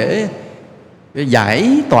ai có thể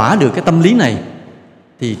giải tỏa được cái tâm lý này.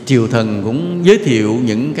 Thì triều thần cũng giới thiệu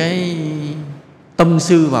những cái tông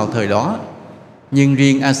sư vào thời đó. Nhưng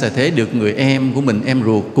riêng A Xà Thế được người em của mình, em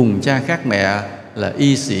ruột cùng cha khác mẹ, là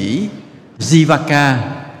y sĩ Jivaka,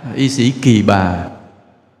 y sĩ Kỳ Bà.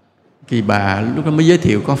 Kỳ Bà lúc đó mới giới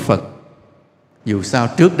thiệu có Phật. Dù sao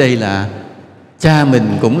trước đây là cha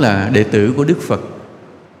mình cũng là đệ tử của Đức Phật.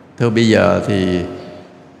 Thôi bây giờ thì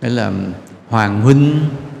phải là Hoàng huynh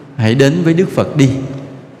hãy đến với Đức Phật đi.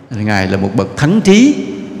 Ngài là một bậc thắng trí,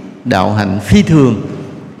 đạo hạnh phi thường.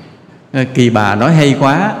 Kỳ Bà nói hay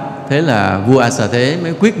quá. Thế là vua A Xà Thế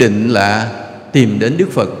mới quyết định là tìm đến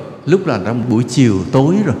Đức Phật. Lúc là trong buổi chiều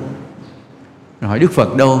tối rồi. Hỏi Đức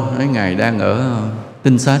Phật đâu? Nói Ngài đang ở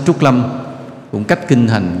Tinh Xá Trúc Lâm, cũng cách kinh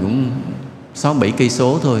thành cũng 6-7 cây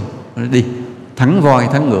số thôi. Nói đi, thắng voi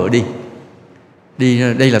thắng ngựa đi.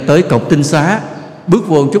 Đi đây là tới cổng Tinh Xá. Bước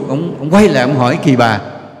vô một chút, ông quay lại, ông hỏi Kỳ Bà: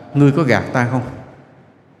 ngươi có gạt ta không?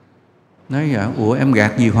 Nói dạ. Ủa em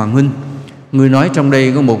gạt gì Hoàng huynh? Ngươi nói trong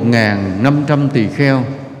đây có 1.500 tỳ kheo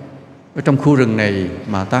ở trong khu rừng này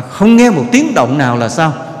mà ta không nghe một tiếng động nào là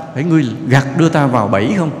sao? Phải ngươi gạt đưa ta vào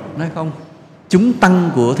bẫy không? Nói không, chúng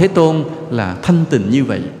tăng của Thế Tôn là thanh tịnh như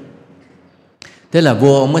vậy. Thế là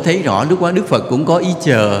vua ông mới thấy rõ. Lúc đó Đức Phật cũng có ý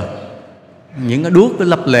chờ. Những cái đuốc nó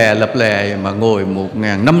lập lè mà ngồi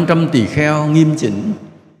 1.500 tỳ kheo nghiêm chỉnh.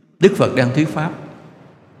 Đức Phật đang thuyết pháp.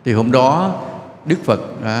 Thì hôm đó Đức Phật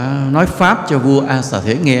đã nói pháp cho vua A Xà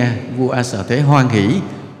Thế nghe. Vua A Xà Thế hoan hỷ.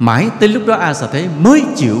 Mãi tới lúc đó A Xà Thế mới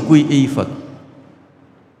chịu quy y Phật.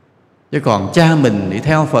 Chứ còn cha mình đi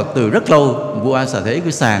theo Phật từ rất lâu. Vua A Xà Thế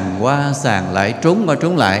cứ sàng qua sàng lại, trốn qua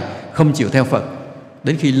trốn lại, không chịu theo Phật.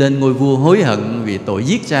 Đến khi lên ngôi vua hối hận vì tội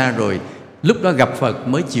giết cha rồi, lúc đó gặp Phật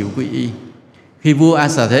mới chịu quy y. Khi vua A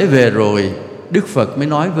Xà Thế về rồi, Đức Phật mới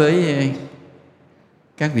nói với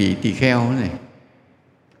các vị tỳ kheo này: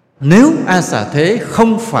 nếu A Xà Thế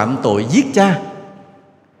không phạm tội giết cha,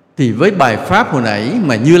 thì với bài pháp hồi nãy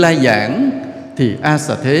mà Như Lai giảng, thì A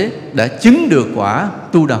Xà Thế đã chứng được quả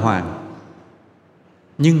Tu Đà Hoàng.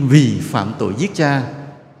 Nhưng vì phạm tội giết cha,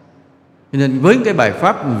 nên với cái bài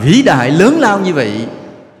pháp vĩ đại lớn lao như vậy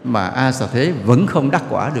mà A Xà Thế vẫn không đắc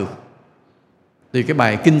quả được. Thì cái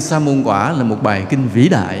bài kinh Sa Môn Quả là một bài kinh vĩ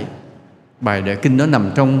đại. Bài đại kinh đó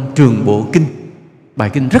nằm trong Trường Bộ Kinh. Bài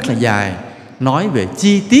kinh rất là dài, nói về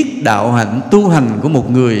chi tiết đạo hạnh tu hành của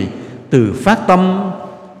một người, từ phát tâm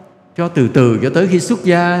cho từ từ cho tới khi xuất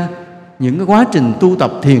gia, những cái quá trình tu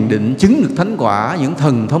tập thiền định chứng được thánh quả, những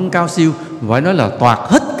thần thông cao siêu, phải nói là toạc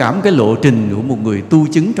hết cả cái lộ trình của một người tu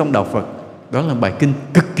chứng trong đạo Phật. Đó là bài kinh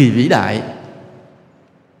cực kỳ vĩ đại.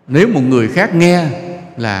 Nếu một người khác nghe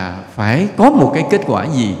là phải có một cái kết quả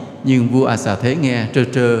gì, nhưng vua A Xà Thế nghe trơ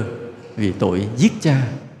trơ vì tội giết cha.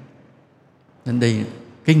 Nên đây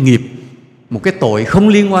cái nghiệp, một cái tội không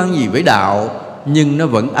liên quan gì với đạo, nhưng nó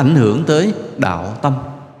vẫn ảnh hưởng tới đạo tâm.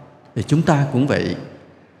 Thì chúng ta cũng vậy.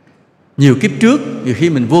 Nhiều kiếp trước, nhiều khi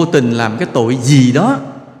mình vô tình làm cái tội gì đó,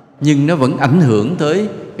 nhưng nó vẫn ảnh hưởng tới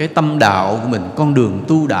cái tâm đạo của mình, con đường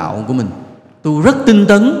tu đạo của mình. Tu rất tinh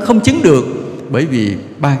tấn, không chứng được, bởi vì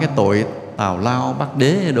ba cái tội tào lao bắt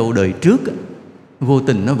đế đâu đời trước, vô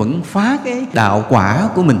tình nó vẫn phá cái đạo quả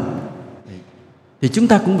của mình. Thì chúng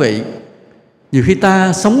ta cũng vậy. Nhiều khi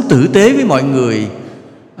ta sống tử tế với mọi người,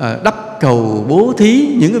 đắp cầu bố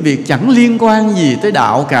thí, những cái việc chẳng liên quan gì tới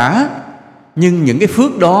đạo cả, nhưng những cái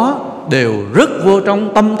phước đó đều rất vô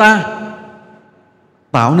trong tâm ta,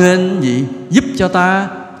 tạo nên gì? Giúp cho ta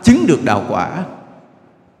chứng được đạo quả.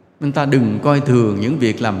 Nên ta đừng coi thường những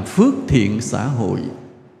việc làm phước thiện xã hội.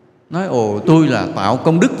 Nói ồ, tôi là tạo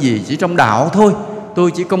công đức gì chỉ trong đạo thôi,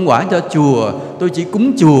 tôi chỉ công quả cho chùa, tôi chỉ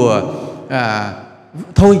cúng chùa,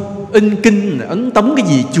 thôi in kinh ấn tống cái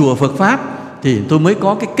gì chùa Phật Pháp thì tôi mới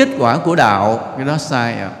có cái kết quả của đạo. Cái đó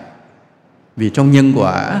sai Vì trong nhân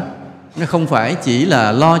quả nó không phải chỉ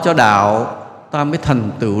là lo cho đạo ta mới thành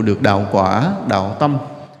tựu được đạo quả, đạo tâm,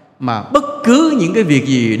 mà bất cứ những cái việc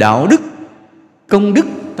gì đạo đức, công đức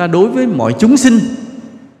ta đối với mọi chúng sinh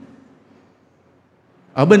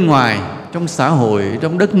ở bên ngoài, trong xã hội,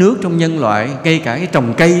 trong đất nước, trong nhân loại, ngay cả cái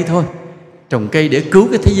trồng cây thôi, trồng cây để cứu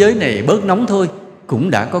cái thế giới này bớt nóng thôi, cũng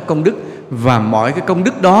đã có công đức. Và mọi cái công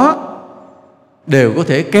đức đó đều có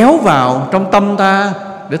thể kéo vào trong tâm ta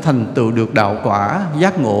để thành tựu được đạo quả,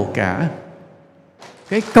 giác ngộ cả.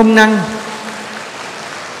 Cái công năng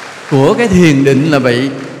của cái thiền định là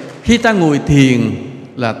vậy. Khi ta ngồi thiền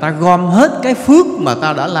là ta gom hết cái phước mà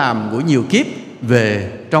ta đã làm của nhiều kiếp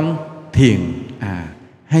về trong thiền.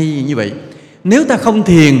 Hay như vậy. Nếu ta không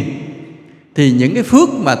thiền thì những cái phước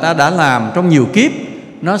mà ta đã làm trong nhiều kiếp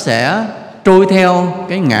nó sẽ trôi theo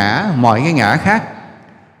cái ngã, mọi cái ngã khác.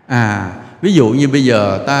 Ví dụ như bây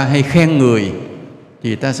giờ ta hay khen người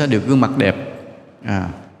thì ta sẽ được gương mặt đẹp.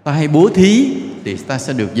 Ta hay bố thí thì ta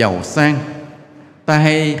sẽ được giàu sang. Ta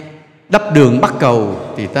hay đắp đường bắt cầu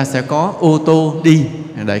thì ta sẽ có ô tô đi.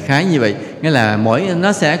 Đại khái như vậy. Nghĩa là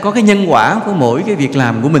nó sẽ có cái nhân quả của mỗi cái việc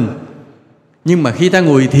làm của mình. Nhưng mà khi ta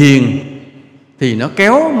ngồi thiền thì nó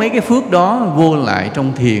kéo mấy cái phước đó vô lại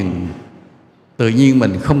trong thiền. Tự nhiên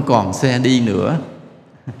mình không còn xe đi nữa,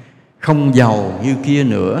 không giàu như kia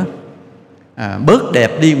nữa, bớt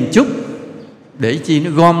đẹp đi một chút, để chi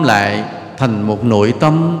nó gom lại thành một nội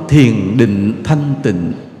tâm thiền định thanh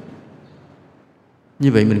tịnh.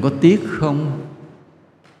 Như vậy mình có tiếc không?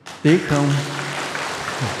 Tiếc không?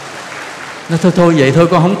 Nó thôi vậy thôi,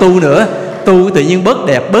 con không tu nữa. Tu tự nhiên bớt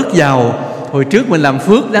đẹp, bớt giàu. Hồi trước mình làm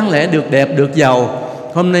phước đáng lẽ được đẹp, được giàu.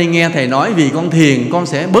 Hôm nay nghe thầy nói vì con thiền con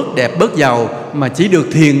sẽ bớt đẹp, bớt giàu, mà chỉ được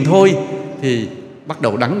thiền thôi, thì bắt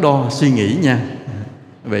đầu đắn đo suy nghĩ nha.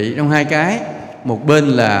 Vậy trong hai cái, một bên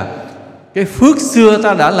là cái phước xưa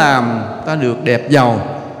ta đã làm, ta được đẹp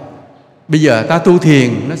giàu. Bây giờ ta tu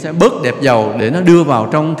thiền nó sẽ bớt đẹp giàu để nó đưa vào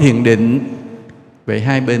trong thiền định. Vậy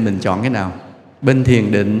hai bên mình chọn cái nào? Bên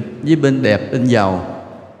thiền định với bên đẹp, bên giàu.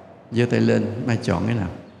 Giơ tay lên, mai chọn cái nào?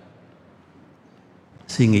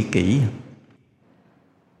 Suy nghĩ kỹ.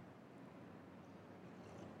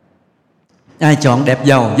 Ai chọn đẹp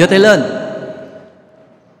giàu? Giơ tay lên.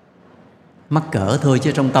 Mắc cỡ thôi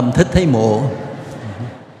chứ trong tâm thích thấy mộ.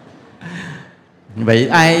 Vậy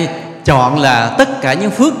ai chọn là tất cả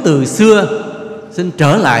những phước từ xưa xin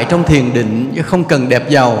trở lại trong thiền định chứ không cần đẹp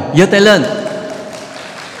giàu? Giơ tay lên.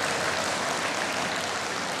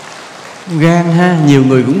 Gan ha, nhiều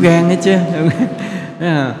người cũng gan hết chứ.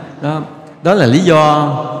 Đó là lý do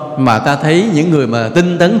mà ta thấy những người mà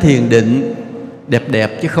tinh tấn thiền định đẹp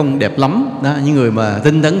đẹp chứ không đẹp lắm đó. Những người mà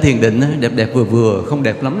tinh tấn thiền định đẹp đẹp vừa vừa, không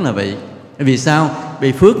đẹp lắm là vậy. Vì sao?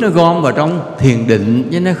 Vì phước nó gom vào trong thiền định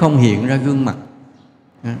chứ nó không hiện ra gương mặt.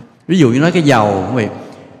 Ví dụ như nói cái giàu,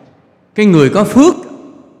 cái người có phước,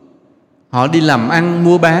 họ đi làm ăn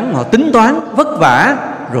mua bán, họ tính toán vất vả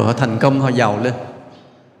rồi họ thành công, họ giàu lên.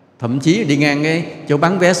 Thậm chí đi ngang cái chỗ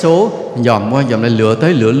bán vé số, dòm qua dòm lại, lựa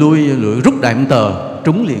tới lựa lui, lựa rút đại một tờ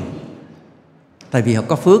trúng liền. Tại vì họ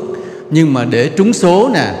có phước. Nhưng mà để trúng số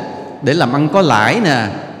nè, để làm ăn có lãi nè,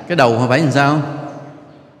 cái đầu họ phải làm sao?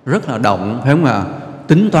 Rất là động, phải không ạ?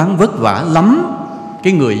 Tính toán vất vả lắm.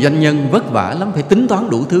 Cái người doanh nhân vất vả lắm, phải tính toán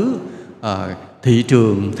đủ thứ. Thị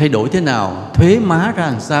trường thay đổi thế nào, thuế má ra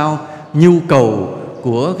làm sao, nhu cầu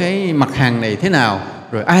của cái mặt hàng này thế nào,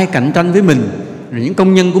 rồi ai cạnh tranh với mình, rồi những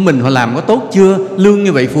công nhân của mình họ làm có tốt chưa, lương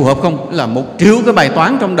như vậy phù hợp không, là 1 triệu cái bài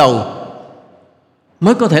toán trong đầu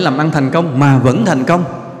mới có thể làm ăn thành công. Mà vẫn thành công,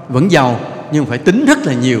 vẫn giàu, nhưng phải tính rất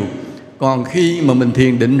là nhiều. Còn khi mà mình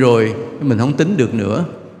thiền định rồi, mình không tính được nữa.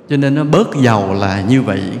 Cho nên nó bớt giàu là như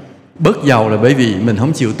vậy. Bớt giàu là bởi vì mình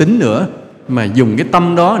không chịu tính nữa, mà dùng cái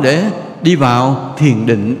tâm đó để đi vào thiền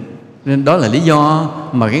định. Nên đó là lý do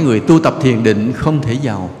mà cái người tu tập thiền định không thể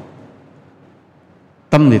giàu.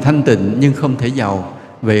 Tâm thì thanh tịnh nhưng không thể giàu.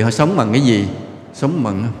 Vậy họ sống bằng cái gì? Sống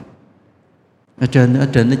bằng ở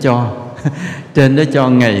trên nó cho trên đó cho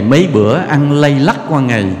ngày mấy bữa ăn lay lắc qua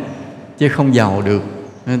ngày, chứ không giàu được.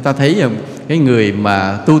 Nên ta thấy cái người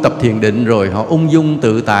mà tu tập thiền định rồi họ ung dung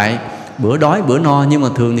tự tại, bữa đói bữa no, nhưng mà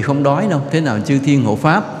thường thì không đói đâu. Thế nào chư thiên hộ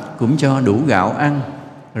pháp cũng cho đủ gạo ăn,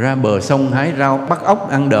 ra bờ sông hái rau bắt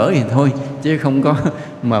ốc ăn đỡ thì thôi, chứ không có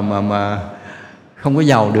mà không có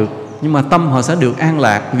giàu được. Nhưng mà tâm họ sẽ được an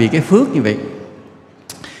lạc vì cái phước như vậy.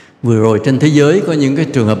 Vừa rồi trên thế giới có những cái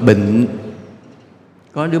trường hợp bệnh,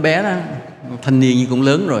 có đứa bé đó, thanh niên nhưng cũng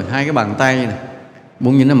lớn rồi, 2 cái bàn tay này,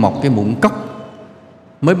 bỗng nhiên nó mọc cái mụn cóc.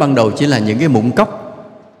 Mới ban đầu chỉ là những cái mụn cóc,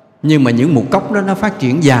 nhưng mà những mụn cóc đó nó phát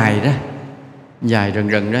triển dài ra, dài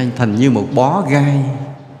rần ra thành như một bó gai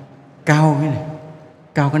cao cái này,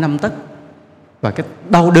 cao có 5 tấc. Và cái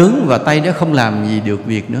đau đớn và tay đó không làm gì được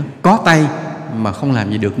việc nữa. Có tay mà không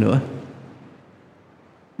làm gì được nữa.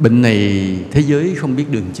 Bệnh này thế giới không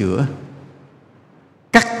biết đường chữa.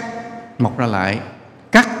 Cắt mọc ra lại,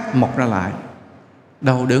 cắt mọc ra lại.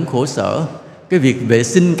 Đau đớn khổ sở. Cái việc vệ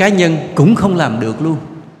sinh cá nhân cũng không làm được luôn.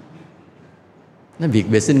 Nói việc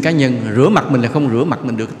vệ sinh cá nhân, rửa mặt mình là không rửa mặt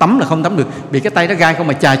mình được, tắm là không tắm được, vì cái tay nó gai không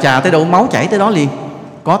mà chà tới đâu máu chảy tới đó liền.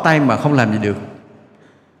 Có tay mà không làm gì được.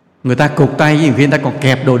 Người ta cụt tay, nhiều khi người ta còn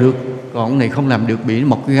kẹp đồ được, còn ông này không làm được, bị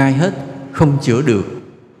một cái gai hết, không chữa được.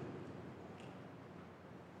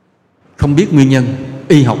 Không biết nguyên nhân,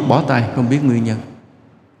 y học bó tay, không biết nguyên nhân.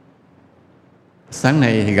 Sáng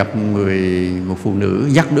nay thì gặp một phụ nữ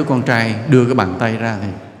dắt đứa con trai, đưa cái bàn tay ra thì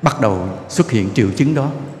bắt đầu xuất hiện triệu chứng đó.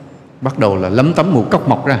 Bắt đầu là lấm tấm một cốc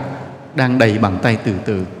mọc ra, đang đầy bàn tay từ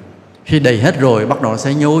từ. Khi đầy hết rồi bắt đầu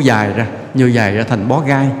sẽ nhô dài ra thành bó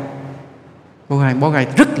gai. Bó gai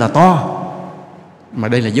rất là to. Mà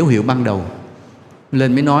đây là dấu hiệu ban đầu.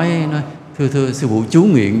 Lên mới nói thưa sư phụ chú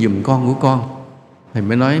nguyện giùm con của con. Thì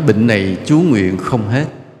mới nói bệnh này chú nguyện không hết.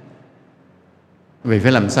 Vì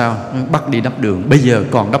phải làm sao? Bắt đi đắp đường. Bây giờ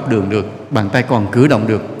còn đắp đường được, bàn tay còn cử động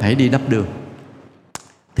được, hãy đi đắp đường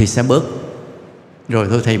thì sẽ bớt. Rồi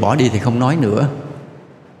thôi thầy bỏ đi thì không nói nữa.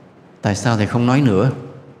 Tại sao thầy không nói nữa?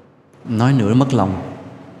 Nói nữa mất lòng.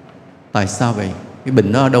 Tại sao vậy? Cái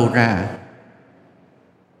bệnh nó ở đâu ra?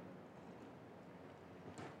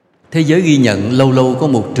 Thế giới ghi nhận lâu lâu có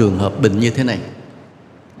một trường hợp bệnh như thế này,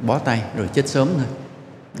 bó tay rồi chết sớm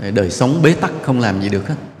thôi. Đời sống bế tắc không làm gì được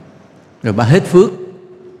hết. Rồi ba hết phước.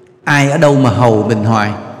 Ai ở đâu mà hầu mình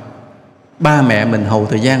hoài? Ba mẹ mình hầu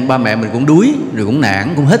thời gian, ba mẹ mình cũng đuối, rồi cũng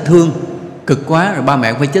nản, cũng hết thương, cực quá, rồi ba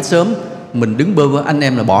mẹ cũng phải chết sớm. Mình đứng bơ vơ, anh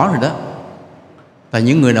em là bỏ rồi đó. Tại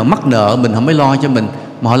những người nào mắc nợ mình không mới lo cho mình,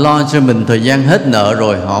 mà họ lo cho mình thời gian hết nợ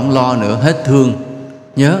rồi họ không lo nữa, hết thương.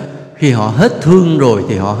 Nhớ, khi họ hết thương rồi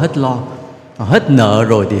thì họ hết lo, họ hết nợ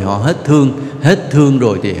rồi thì họ hết thương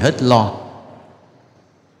rồi thì hết lo.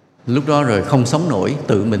 Lúc đó rồi không sống nổi,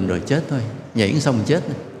 tự mình rồi chết thôi, nhảy xong chết.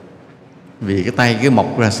 Vì cái tay cái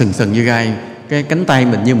mọc ra sừng như gai, cái cánh tay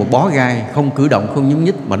mình như một bó gai, không cử động, không nhúc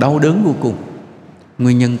nhích mà đau đớn vô cùng.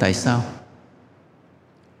 Nguyên nhân tại sao?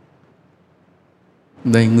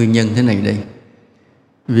 Đây, nguyên nhân thế này đây.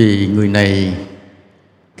 Vì người này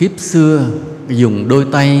kiếp xưa dùng đôi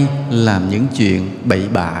tay làm những chuyện bậy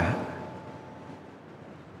bạ,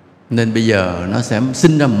 nên bây giờ nó sẽ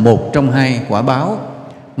sinh ra một trong hai quả báo.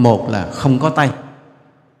 Một là không có tay,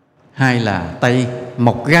 hai là tay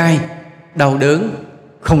mọc gai, đau đớn,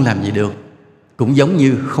 không làm gì được, cũng giống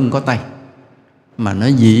như không có tay, mà nó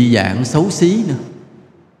dị dạng xấu xí nữa,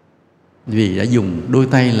 vì đã dùng đôi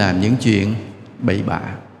tay làm những chuyện bậy bạ.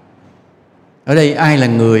 Ở đây ai là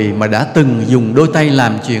người mà đã từng dùng đôi tay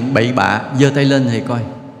làm chuyện bậy bạ? Giơ tay lên thì coi.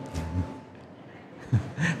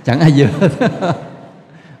 Chẳng ai giơ.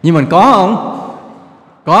 Nhưng mình có không?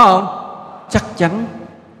 Có không? Chắc chắn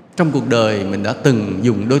trong cuộc đời mình đã từng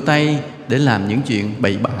dùng đôi tay để làm những chuyện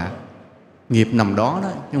bậy bạ. Nghiệp nằm đó đó,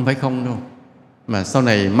 chứ không phải không đâu. Mà sau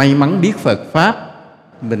này may mắn biết Phật Pháp,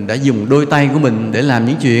 mình đã dùng đôi tay của mình để làm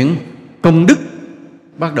những chuyện công đức,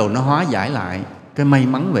 bắt đầu nó hóa giải lại. Cái may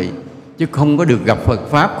mắn vậy. Chứ không có được gặp Phật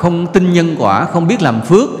Pháp, không tin nhân quả, không biết làm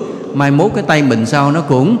phước, mai mốt cái tay mình sau nó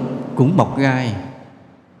cũng mọc gai.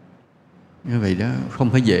 Như vậy đó, không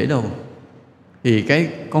phải dễ đâu. Thì cái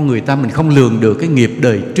con người ta mình không lường được cái nghiệp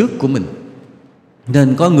đời trước của mình.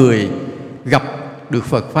 Nên có người gặp được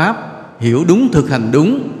Phật Pháp, hiểu đúng, thực hành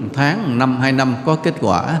đúng, 1 tháng, 1 năm, 2 năm có kết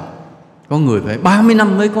quả. Có người phải 30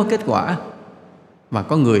 năm mới có kết quả. Và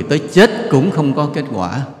có người tới chết cũng không có kết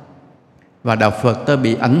quả. Và đạo Phật ta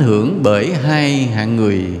bị ảnh hưởng bởi hai hạng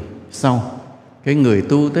người sau. Cái người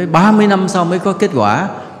tu tới 30 năm sau mới có kết quả,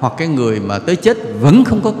 hoặc cái người mà tới chết vẫn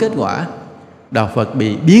không có kết quả. Đạo Phật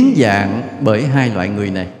bị biến dạng bởi hai loại người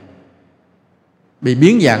này. Bị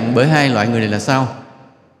biến dạng bởi hai loại người này là sao?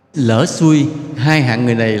 Lỡ xui, hai hạng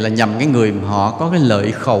người này là nhằm cái người mà họ có cái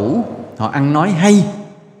lợi khẩu, họ ăn nói hay.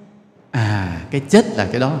 Cái chết là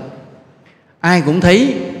cái đó. Ai cũng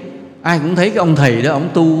thấy cái ông thầy đó, ông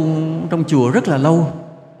tu trong chùa rất là lâu,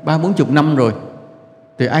 30-40 năm rồi,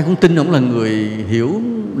 thì ai cũng tin ông là người hiểu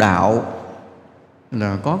đạo,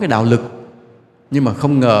 là có cái đạo lực. Nhưng mà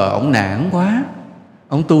không ngờ ông nản quá,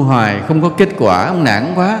 ông tu hoài không có kết quả, ông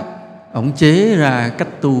nản quá, ông chế ra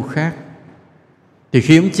cách tu khác. Thì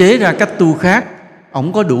khi ông chế ra cách tu khác,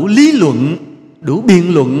 ông có đủ lý luận, đủ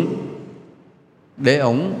biện luận để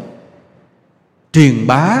ông truyền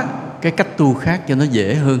bá cái cách tu khác cho nó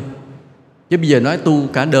dễ hơn. Chứ bây giờ nói tu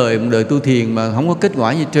cả đời, một đời tu thiền mà không có kết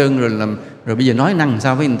quả gì trơn, rồi bây giờ nói năng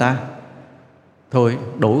sao với người ta? Thôi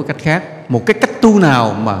đổi một cách khác, một cái cách tu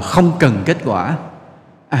nào mà không cần kết quả?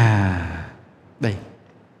 Đây,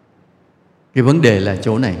 cái vấn đề là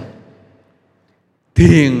chỗ này.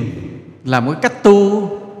 Thiền là một cái cách tu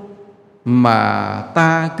mà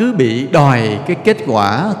ta cứ bị đòi cái kết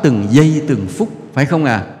quả từng giây từng phút, phải không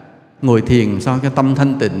à? Ngồi thiền sao cho tâm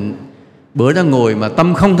thanh tịnh. Bữa đó ngồi mà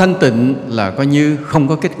tâm không thanh tịnh là coi như không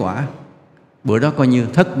có kết quả. Bữa đó coi như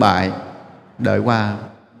thất bại. Đợi qua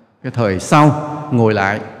cái thời sau ngồi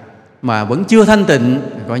lại mà vẫn chưa thanh tịnh,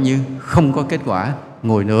 coi như không có kết quả.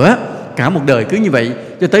 Ngồi nữa, cả một đời cứ như vậy,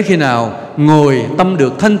 cho tới khi nào ngồi tâm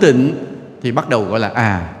được thanh tịnh thì bắt đầu gọi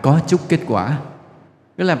là có chút kết quả.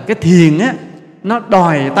 Cái là cái thiền á, nó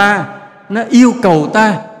đòi ta, nó yêu cầu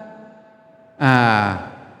ta,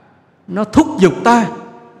 nó thúc giục ta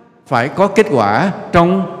phải có kết quả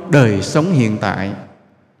trong đời sống hiện tại.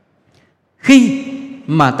 Khi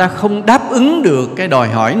mà ta không đáp ứng được cái đòi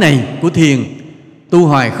hỏi này của thiền, tu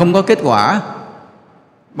hoài không có kết quả,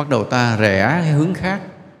 bắt đầu ta rẽ cái hướng khác.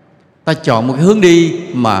 Ta chọn một cái hướng đi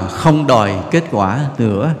mà không đòi kết quả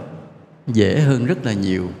nữa, dễ hơn rất là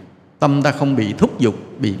nhiều. Tâm ta không bị thúc giục,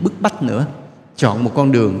 bị bức bách nữa. Chọn một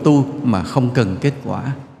con đường tu mà không cần kết quả.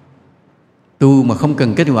 Tu mà không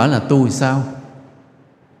cần kết quả là tu sao?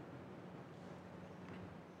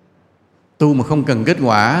 Tu mà không cần kết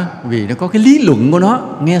quả vì nó có cái lý luận của nó,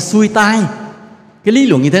 nghe xuôi tai. Cái lý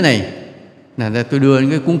luận như thế này nè, tôi đưa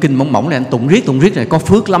cái cuốn kinh mỏng mỏng này, anh tụng riết này, có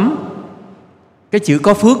phước lắm. Cái chữ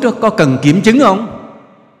có phước đó có cần kiểm chứng không?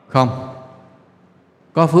 Không.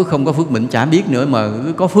 Có phước không có phước mình chả biết nữa, mà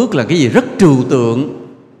có phước là cái gì rất trừu tượng,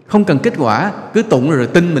 không cần kết quả, cứ tụng rồi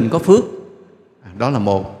tin mình có phước. Đó là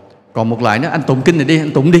một. Còn một loại nữa, anh tụng kinh này đi,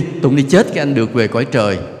 anh tụng đi chết cái anh được về cõi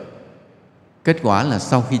trời. Kết quả là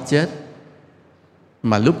sau khi chết.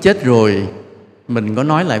 Mà lúc chết rồi mình có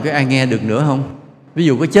nói lại với ai nghe được nữa không? Ví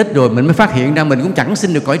dụ có chết rồi mình mới phát hiện ra mình cũng chẳng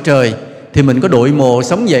xin được cõi trời, thì mình có đội mồ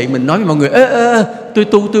sống dậy mình nói với mọi người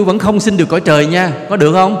tôi vẫn không xin được cõi trời nha, có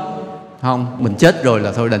được không? Không, mình chết rồi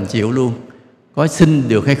là thôi đành chịu luôn. Có xin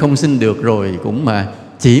được hay không xin được rồi cũng mà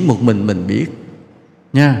chỉ một mình biết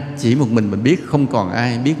nha, chỉ một mình biết, không còn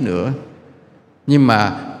ai biết nữa. Nhưng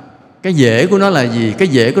mà cái dễ của nó là gì? Cái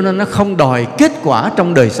dễ của nó không đòi kết quả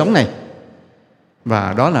trong đời sống này.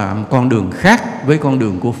 Và đó là con đường khác với con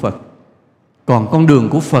đường của Phật. Còn con đường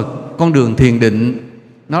của Phật, con đường thiền định,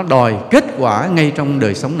 nó đòi kết quả ngay trong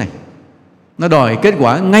đời sống này. Nó đòi kết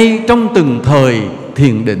quả ngay trong từng thời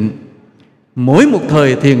thiền định. Mỗi một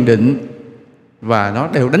thời thiền định, và nó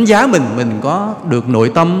đều đánh giá mình có được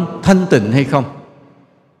nội tâm thanh tịnh hay không.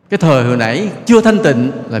 Cái thời hồi nãy chưa thanh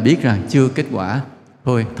tịnh là biết rằng chưa kết quả.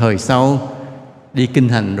 Thôi thời sau đi kinh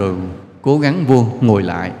hành rồi cố gắng vô ngồi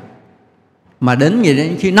lại. Mà đến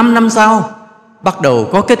khi 5 năm sau bắt đầu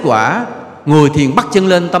có kết quả, ngồi thiền bắt chân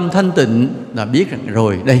lên tâm thanh tịnh là biết rằng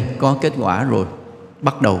rồi đây có kết quả rồi.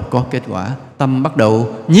 Bắt đầu có kết quả, tâm bắt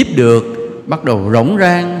đầu nhiếp được, bắt đầu rỗng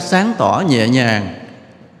rang, sáng tỏ, nhẹ nhàng,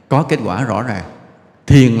 có kết quả rõ ràng.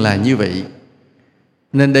 Thiền là như vậy.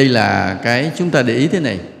 Nên đây là cái chúng ta để ý thế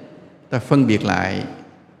này. Ta phân biệt lại.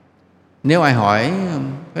 Nếu ai hỏi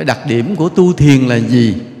cái đặc điểm của tu thiền là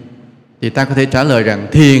gì, thì ta có thể trả lời rằng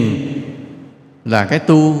thiền là cái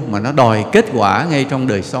tu mà nó đòi kết quả ngay trong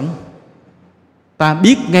đời sống. Ta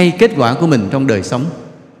biết ngay kết quả của mình trong đời sống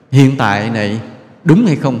hiện tại này đúng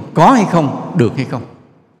hay không, có hay không, được hay không.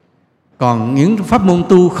 Còn những pháp môn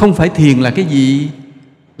tu không phải thiền là cái gì?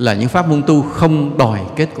 Là những pháp môn tu không đòi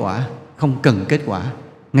kết quả, không cần kết quả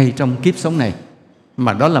ngay trong kiếp sống này,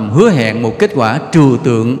 mà đó làm hứa hẹn một kết quả trừu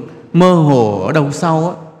tượng, mơ hồ ở đâu sau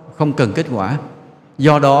á, không cần kết quả.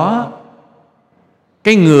 Do đó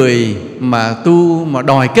cái người mà tu mà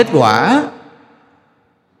đòi kết quả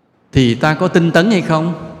thì ta có tinh tấn hay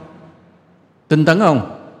không? Tinh tấn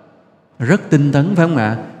không? Rất tinh tấn phải không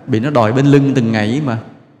ạ? Bị nó đòi bên lưng từng ngày mà.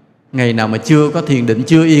 Ngày nào mà chưa có thiền định,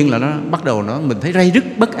 chưa yên là nó bắt đầu mình thấy ray rứt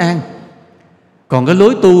bất an. Còn cái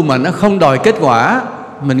lối tu mà nó không đòi kết quả,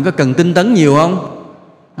 mình có cần tinh tấn nhiều không?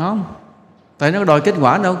 Không. Tại nó đòi kết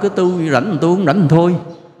quả đâu, cứ tu rảnh tu, không rảnh thôi.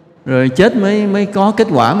 Rồi chết mới có kết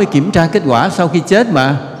quả, mới kiểm tra kết quả sau khi chết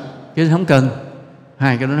mà. Chứ không cần.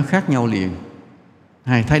 Hai cái đó nó khác nhau liền.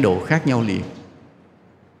 Hai thái độ khác nhau liền.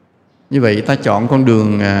 Như vậy ta chọn con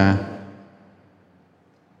đường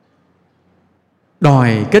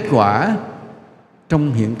đòi kết quả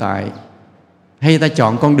trong hiện tại, hay ta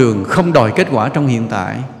chọn con đường không đòi kết quả trong hiện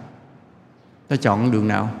tại? Ta chọn con đường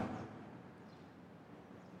nào?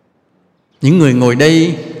 Những người ngồi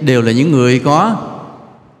đây đều là những người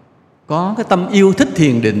có cái tâm yêu thích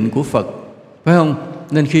thiền định của Phật, phải không?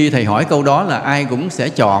 Nên khi thầy hỏi câu đó là ai cũng sẽ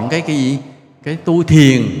chọn cái gì? Cái tu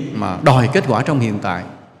thiền mà đòi kết quả trong hiện tại.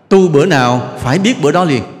 Tu bữa nào phải biết bữa đó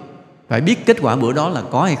liền, phải biết kết quả bữa đó là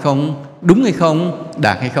có hay không, đúng hay không,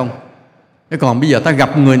 đạt hay không. Thế còn bây giờ ta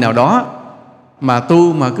gặp người nào đó mà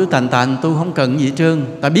tu mà cứ tàn tu không cần gì hết trơn,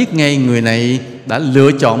 ta biết ngay người này đã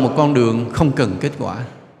lựa chọn một con đường không cần kết quả.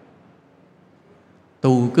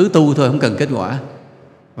 Cứ tu thôi, không cần kết quả.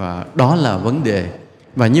 Và đó là vấn đề.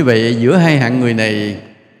 Và như vậy giữa hai hạng người này,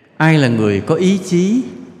 ai là người có ý chí,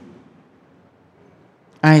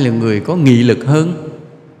 ai là người có nghị lực hơn?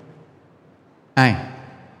 Ai?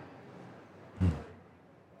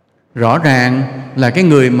 Rõ ràng là cái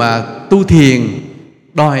người mà tu thiền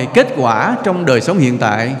đòi kết quả trong đời sống hiện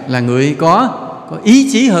tại là người có ý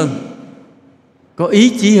chí hơn, có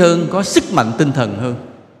ý chí hơn, có sức mạnh tinh thần hơn.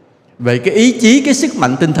 Vậy cái ý chí, cái sức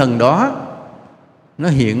mạnh tinh thần đó nó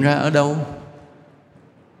hiện ra ở đâu?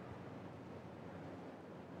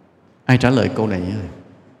 Ai trả lời câu này?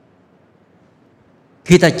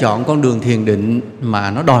 Khi ta chọn con đường thiền định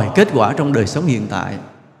mà nó đòi kết quả trong đời sống hiện tại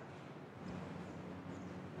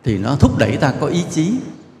thì nó thúc đẩy ta có ý chí.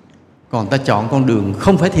 Còn ta chọn con đường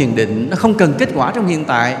không phải thiền định, nó không cần kết quả trong hiện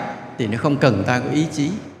tại thì nó không cần ta có ý chí.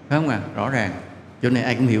 Phải không ạ? Rõ ràng. Chỗ này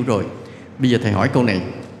ai cũng hiểu rồi. Bây giờ thầy hỏi câu này.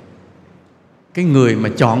 Cái người mà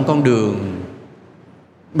chọn con đường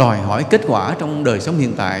đòi hỏi kết quả trong đời sống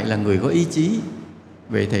hiện tại là người có ý chí.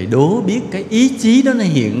 Vậy thầy đố biết cái ý chí đó nó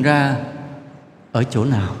hiện ra ở chỗ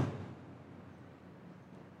nào?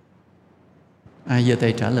 Ai giơ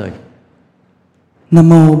tay trả lời? Nam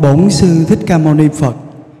mô Bổn Sư Thích Ca Mâu Ni Phật.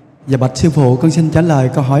 Và bạch sư phụ, con xin trả lời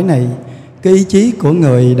câu hỏi này. Cái ý chí của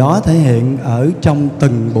người đó thể hiện ở trong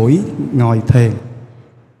từng buổi ngồi thiền.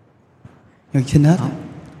 Con xin hết.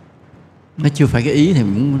 Nó chưa phải cái ý thì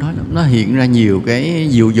mình muốn nói, nó hiện ra nhiều cái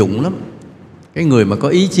diệu dụng lắm. Cái người mà có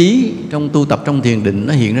ý chí trong tu tập trong thiền định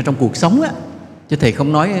nó hiện ra trong cuộc sống á. Chứ thầy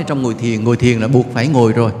không nói trong ngồi thiền là buộc phải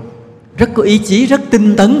ngồi rồi. Rất có ý chí, rất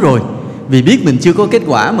tinh tấn rồi. Vì biết mình chưa có kết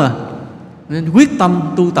quả mà, nên quyết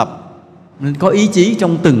tâm tu tập, nên có ý chí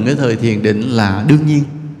trong từng cái thời thiền định là đương nhiên.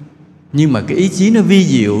 Nhưng mà cái ý chí nó vi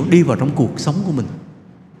diệu đi vào trong cuộc sống của mình,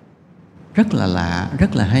 rất là lạ,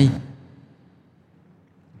 rất là hay.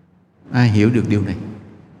 Ai hiểu được điều này?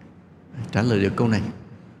 Trả lời được câu này.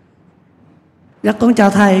 Dạ con chào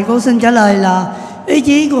thầy, con xin trả lời là ý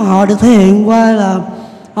chí của họ được thể hiện qua là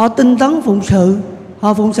họ tinh tấn phụng sự,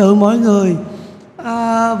 họ phụng sự mỗi người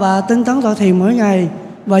và tinh tấn tọa thiền mỗi ngày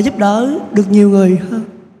và giúp đỡ được nhiều người hơn.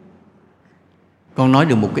 Con nói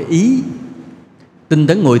được một cái ý. Tinh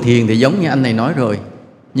tấn ngồi thiền thì giống như anh này nói rồi.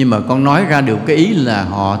 Nhưng mà con nói ra được cái ý là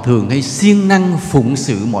họ thường hay siêng năng phụng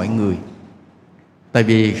sự mọi người. Tại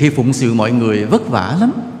vì khi phụng sự mọi người vất vả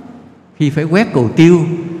lắm. Khi phải quét cầu tiêu,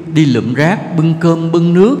 đi lượm rác, bưng cơm,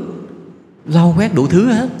 bưng nước, lau quét đủ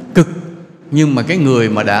thứ hết, cực. Nhưng mà cái người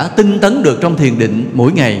mà đã tinh tấn được trong thiền định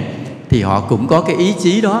mỗi ngày thì họ cũng có cái ý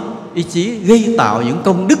chí đó, ý chí gây tạo những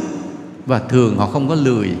công đức. Và thường họ không có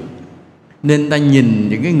lười. Nên ta nhìn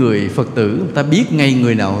những cái người Phật tử, ta biết ngay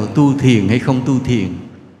người nào tu thiền hay không tu thiền.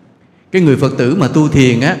 Cái người Phật tử mà tu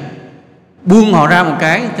thiền á, buông họ ra một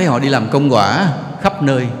cái thấy họ đi làm công quả khắp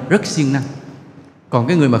nơi, rất siêng năng. Còn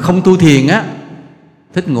cái người mà không tu thiền á,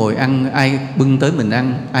 thích ngồi ăn, ai bưng tới mình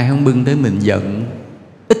ăn, ai không bưng tới mình giận,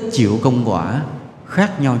 ít chịu công quả.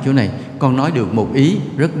 Khác nhau chỗ này. Con nói được một ý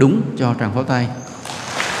rất đúng, cho tràng pháo tay.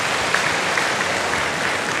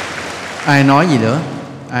 Ai nói gì nữa?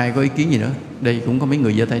 Ai có ý kiến gì nữa? Đây cũng có mấy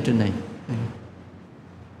người giơ tay trên này.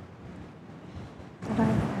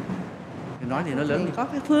 Nói thì nó lớn. Có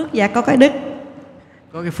cái phước và có cái đức.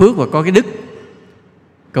 Có cái phước và có cái đức.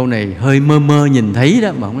 Câu này hơi mơ mơ nhìn thấy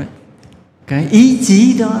đó mà không đấy. Cái ý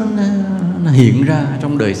chí đó nó hiện ra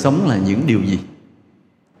trong đời sống là những điều gì?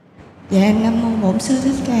 Dạ, Nam mô Bổn Sư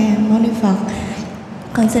Thích Ca Mâu Ni Phật.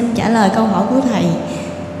 Con xin trả lời câu hỏi của thầy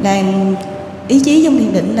là ý chí trong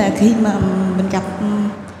thiền định là khi mà mình gặp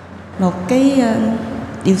một cái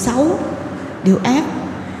điều xấu, điều ác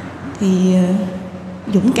thì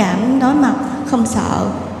dũng cảm đối mặt, không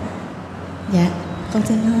sợ. Dạ, con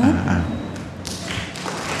xin hết.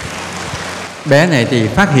 Bé này thì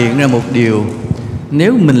phát hiện ra một điều.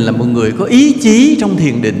 Nếu mình là một người có ý chí trong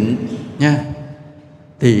thiền định nha,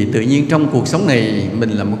 thì tự nhiên trong cuộc sống này mình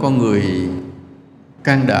là một con người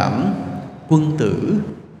can đảm, quân tử,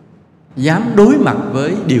 dám đối mặt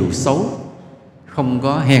với điều xấu, không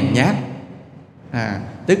có hèn nhát.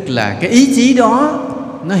 Tức là cái ý chí đó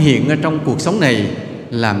nó hiện ở trong cuộc sống này,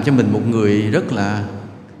 làm cho mình một người rất là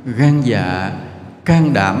gan dạ,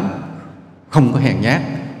 can đảm, không có hèn nhát.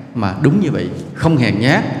 Mà đúng như vậy, không hèn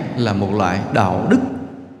nhát là một loại đạo đức.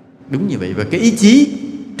 Đúng như vậy. Và cái ý chí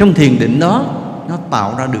trong thiền định đó nó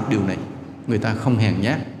tạo ra được điều này. Người ta không hèn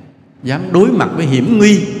nhát, dám đối mặt với hiểm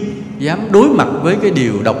nguy, dám đối mặt với cái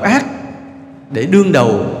điều độc ác, để đương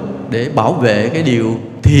đầu, để bảo vệ cái điều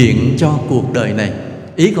thiện cho cuộc đời này.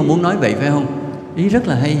 Ý con muốn nói vậy phải không? Ý rất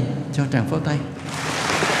là hay, cho tràng pháo tay.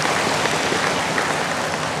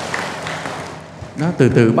 Đó, từ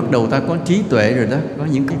từ bắt đầu ta có trí tuệ rồi đó, có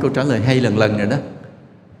những cái câu trả lời hay lần lần rồi đó.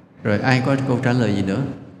 Rồi ai có câu trả lời gì nữa?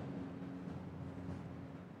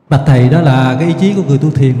 Bạch thầy, đó là cái ý chí của người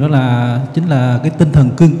tu thiền, đó là chính là cái tinh thần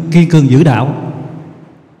kiên cường giữ đạo.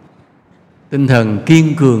 Tinh thần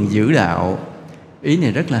kiên cường giữ đạo. Ý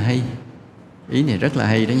này rất là hay. Ý này rất là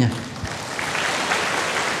hay đó nha.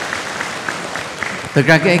 Thực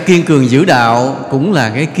ra cái kiên cường giữ đạo cũng là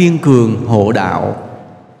cái kiên cường hộ đạo.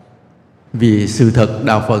 Vì sự thật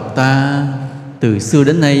đạo Phật ta từ xưa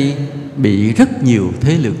đến nay bị rất nhiều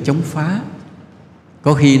thế lực chống phá.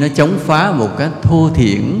 Có khi nó chống phá một cách thô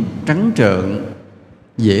thiển, trắng trợn,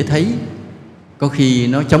 dễ thấy. Có khi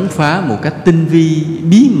nó chống phá một cách tinh vi,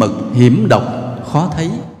 bí mật, hiểm độc, khó thấy.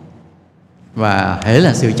 Và hễ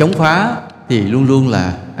là sự chống phá thì luôn luôn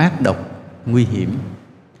là ác độc, nguy hiểm.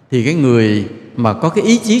 Thì cái người mà có cái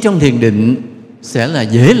ý chí trong thiền định sẽ là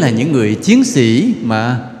dễ là những người chiến sĩ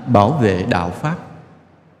mà bảo vệ đạo Pháp.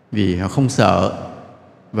 Vì họ không sợ,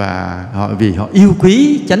 và vì họ yêu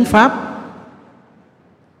quý chánh Pháp.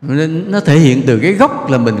 Nên nó thể hiện từ cái gốc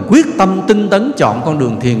là mình quyết tâm tinh tấn chọn con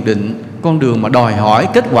đường thiền định, con đường mà đòi hỏi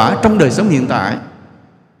kết quả trong đời sống hiện tại.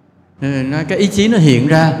 Nên cái ý chí nó hiện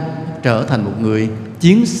ra, trở thành một người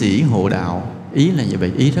chiến sĩ hộ đạo. Ý là như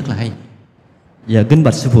vậy, ý rất là hay. Dạ, kính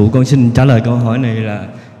bạch sư phụ, con xin trả lời câu hỏi này là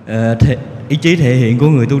ý chí thể hiện của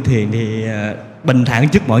người tu thiền thì bình thản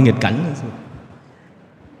trước mọi nghịch cảnh.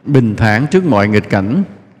 Bình thản trước mọi nghịch cảnh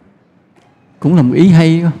cũng là một ý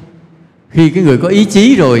hay đó. Khi cái người có ý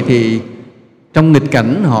chí rồi thì trong nghịch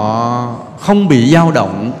cảnh họ không bị dao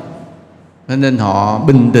động, nên họ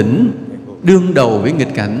bình tĩnh đương đầu với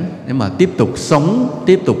nghịch cảnh để mà tiếp tục sống,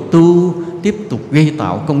 tiếp tục tu, tiếp tục gây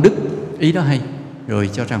tạo công đức. Ý đó hay. Rồi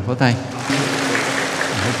cho tràng pháo tay.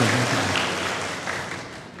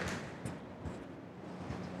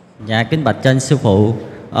 Dạ, kính bạch trên sư phụ,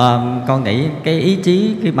 con nghĩ cái ý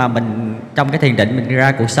chí khi mà mình trong cái thiền định mình đi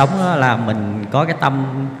ra cuộc sống đó là mình có cái tâm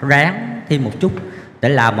ráng thêm một chút để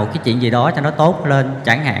làm một cái chuyện gì đó cho nó tốt lên.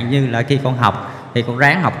 Chẳng hạn như là khi con học thì con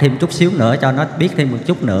ráng học thêm chút xíu nữa cho nó biết thêm một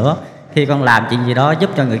chút nữa. Khi con làm chuyện gì đó giúp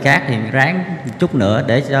cho người khác thì ráng một chút nữa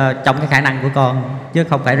để trong cái khả năng của con, chứ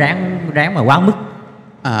không phải ráng mà quá mức.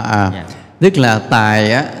 Dạ. Tức là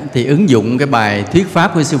tài á, thì ứng dụng cái bài thuyết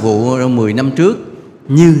pháp của sư phụ trong 10 năm trước.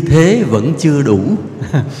 Như thế vẫn chưa đủ.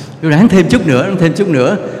 Cứ ráng thêm chút nữa, ráng thêm chút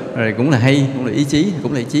nữa. Rồi cũng là hay, cũng là ý chí,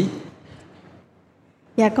 cũng là ý chí.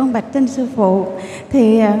 Dạ, con bạch trên sư phụ,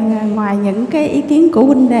 thì ngoài những cái ý kiến của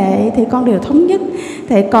huynh đệ thì con đều thống nhất.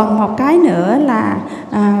 Thì còn một cái nữa là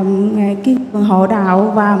kiên cường hộ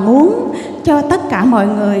đạo và muốn cho tất cả mọi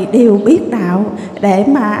người đều biết đạo để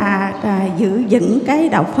mà giữ vững cái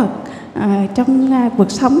đạo Phật trong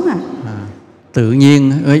cuộc sống. Tự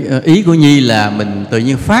nhiên ý của Nhi là mình tự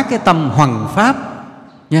nhiên phát cái tâm hoằng pháp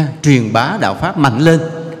nha, truyền bá đạo Pháp mạnh lên.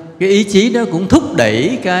 Cái ý chí đó cũng thúc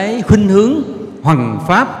đẩy cái khuynh hướng hoằng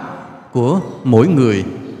pháp của mỗi người.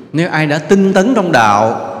 Nếu ai đã tinh tấn trong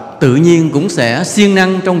đạo, tự nhiên cũng sẽ siêng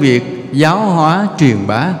năng trong việc giáo hóa truyền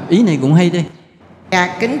bá. Ý này cũng hay đây.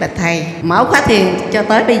 Dạ, kính bạch thầy, mở khóa thiền cho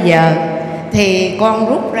tới bây giờ thì con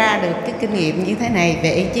rút ra được cái kinh nghiệm như thế này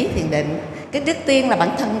về ý chí thiền định. Cái trước tiên là bản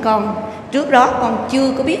thân con, trước đó con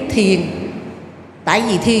chưa có biết thiền. Tại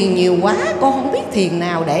vì thiền nhiều quá, con không biết thiền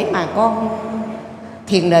nào để mà con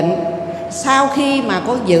thiền định. Sau khi mà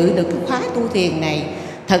con dự được cái khóa tu thiền này,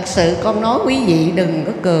 thật sự con nói quý vị đừng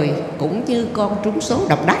có cười, cũng như con trúng số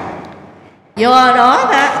độc đắc. Do đó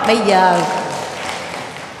đó, bây giờ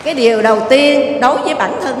cái điều đầu tiên đối với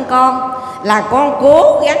bản thân con là con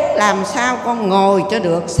cố gắng làm sao con ngồi cho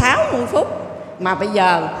được 60 phút. Mà bây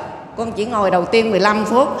giờ con chỉ ngồi đầu tiên 15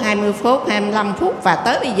 phút, 20 phút, 25 phút. Và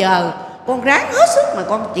tới bây giờ con ráng hết sức mà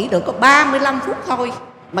con chỉ được có 35 phút thôi.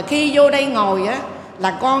 Mà khi vô đây ngồi á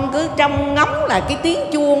là con cứ trông ngóng là cái tiếng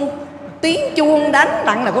chuông đánh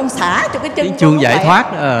đặng là con xả cho cái chân. Tiếng chuông giải thoát,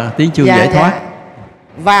 tiếng chuông giải thoát.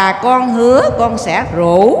 Và con hứa con sẽ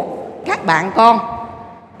rủ các bạn con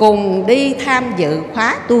cùng đi tham dự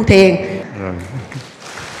khóa tu thiền. Rồi.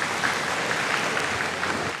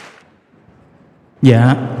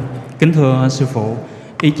 Dạ, kính thưa sư phụ,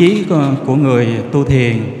 ý chí của người tu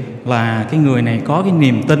thiền là cái người này có cái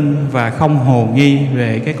niềm tin và không hồ nghi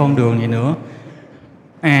về cái con đường này nữa.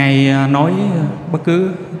 Ai nói bất cứ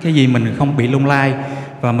cái gì mình không bị lung lay,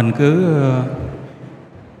 và mình cứ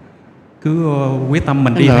quyết tâm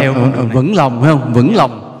mình đi theo con đường này. Vững lòng phải không? Vững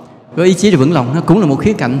lòng. Có ý chí là vững lòng, nó cũng là một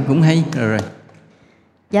khía cạnh cũng hay. Rồi.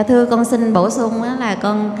 Dạ thưa, con xin bổ sung á, là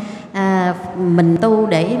con mình tu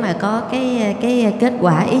để mà có cái kết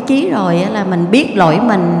quả ý chí rồi á, là mình biết lỗi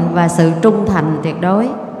mình và sự trung thành tuyệt đối.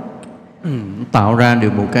 Tạo ra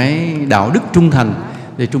được một cái đạo đức trung thành.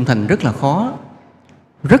 Thì trung thành rất là khó,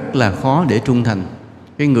 rất là khó để trung thành.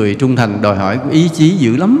 Cái người trung thành đòi hỏi ý chí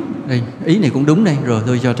dữ lắm. Đây, ý này cũng đúng đây. Rồi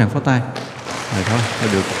tôi cho Tràng pháo tay. Rồi thôi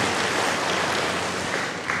được.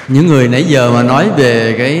 Những người nãy giờ mà nói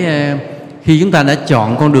về cái khi chúng ta đã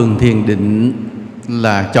chọn con đường thiền định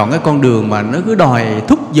là chọn cái con đường mà nó cứ đòi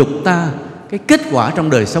thúc giục ta cái kết quả trong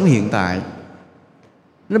đời sống hiện tại.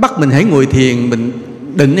 Nó bắt mình hãy ngồi thiền, mình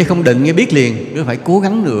định hay không định nghe biết liền, cứ phải cố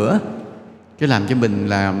gắng nữa. Chứ làm cho mình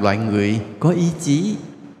là loại người có ý chí.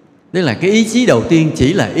 Đấy là cái ý chí đầu tiên,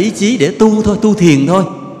 chỉ là ý chí để tu thôi, tu thiền thôi.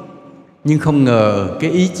 Nhưng không ngờ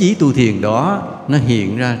cái ý chí tu thiền đó nó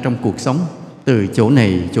hiện ra trong cuộc sống, từ chỗ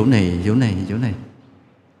này, chỗ này, chỗ này, chỗ này.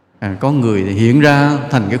 Có người thì hiện ra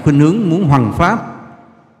thành cái khuynh hướng muốn hoằng pháp.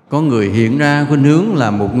 Có người hiện ra khuynh hướng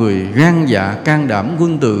là một người gan dạ, can đảm,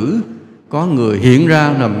 quân tử. Có người hiện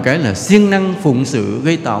ra làm cái là siêng năng phụng sự,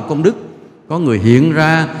 gây tạo công đức. Có người hiện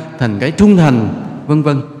ra thành cái trung thành, vân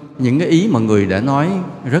vân. Những cái ý mà người đã nói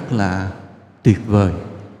rất là tuyệt vời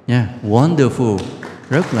nha, wonderful,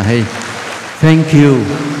 rất là hay. Thank you.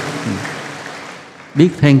 Biết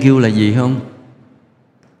thank you là gì không?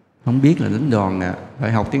 Không biết là đánh đòn nè,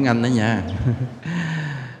 phải học tiếng Anh đó nha.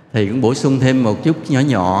 Thầy cũng bổ sung thêm một chút nhỏ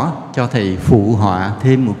nhỏ cho thầy phụ họa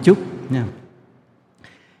thêm một chút nha.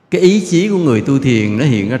 Cái ý chí của người tu thiền nó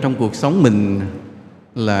hiện ra trong cuộc sống mình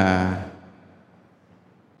là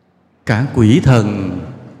cả quỷ thần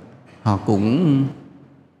họ cũng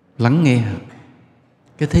lắng nghe.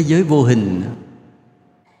 Cái thế giới vô hình,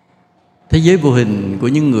 thế giới vô hình của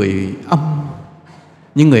những người âm.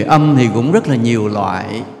 Những người âm thì cũng rất là nhiều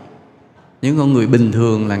loại. Những con người bình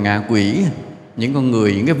thường là ngạ quỷ, những con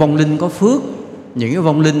người, những cái vong linh có phước, những cái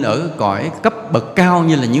vong linh ở cõi cấp bậc cao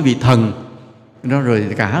như là những vị thần, đó rồi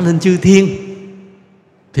cả lên chư thiên.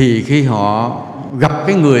 Thì khi họ gặp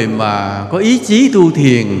cái người mà có ý chí tu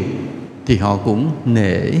thiền thì họ cũng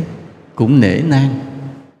nể nang.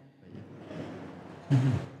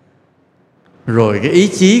 Rồi cái ý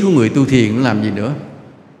chí của người tu thiền nó làm gì nữa?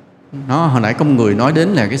 Nó hồi nãy con người nói đến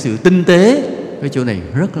là cái sự tinh tế. Cái chỗ này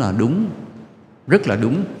rất là đúng, rất là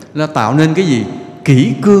đúng. Nó tạo nên cái gì?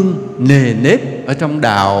 Kỷ cương, nề nếp ở trong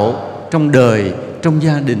đạo, trong đời, trong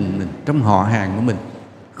gia đình mình, trong họ hàng của mình.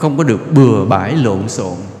 Không có được bừa bãi lộn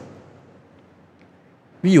xộn.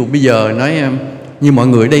 Ví dụ bây giờ nói như mọi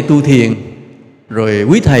người ở đây tu thiền, rồi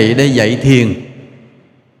quý thầy ở đây dạy thiền,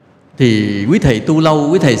 thì quý thầy tu lâu,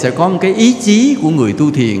 quý thầy sẽ có một cái ý chí của người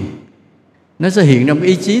tu thiền. Nó sẽ hiện ra một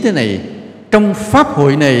ý chí thế này: trong pháp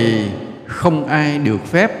hội này không ai được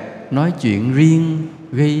phép nói chuyện riêng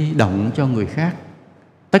gây động cho người khác.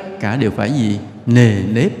 Tất cả đều phải gì? Nề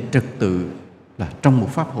nếp trật tự là trong một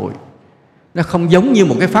pháp hội. Nó không giống như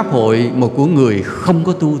một cái pháp hội một của người không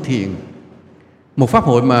có tu thiền. Một pháp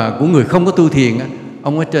hội mà của người không có tu thiền,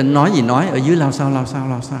 ông ở trên nói gì nói, ở dưới lao sao.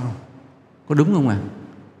 Có đúng không ạ?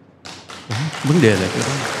 Đó, vấn đề là cái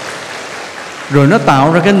đó. Rồi nó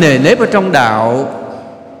tạo ra cái nề nếp ở trong đạo.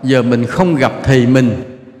 Giờ mình không gặp thầy mình,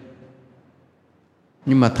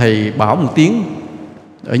 nhưng mà thầy bảo một tiếng,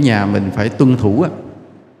 ở nhà mình phải tuân thủ,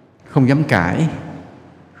 không dám cãi.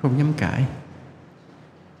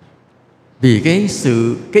 Vì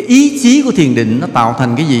cái ý chí của thiền định nó tạo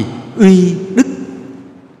thành cái gì? Uy đức.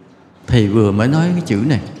 Thầy vừa mới nói cái chữ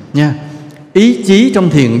này nha. Ý chí trong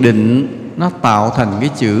thiền định nó tạo thành cái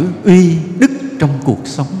chữ uy đức trong cuộc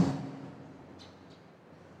sống.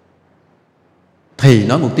 Thầy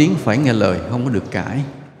nói một tiếng phải nghe lời, không có được cãi.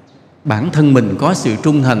 Bản thân mình có sự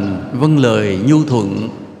trung thành, vâng lời, nhu thuận,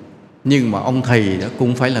 nhưng mà ông thầy đó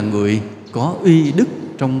cũng phải là người có uy đức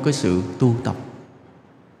trong cái sự tu tập.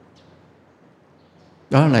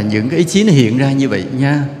 Đó là những cái ý chí nó hiện ra như vậy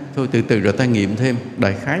nha. Thôi từ từ rồi ta nghiệm thêm,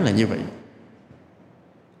 đại khái là như vậy.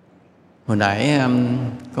 Hồi nãy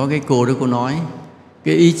có cái cô đó, cô nói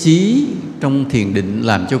cái ý chí trong thiền định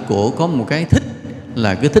làm cho cổ có một cái thích,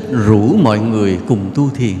 là cái thích rủ mọi người cùng tu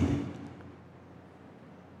thiền.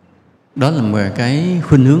 Đó là một cái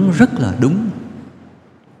khuynh hướng rất là đúng.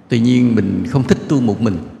 Tuy nhiên mình không thích tu một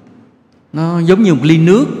mình. Nó giống như một ly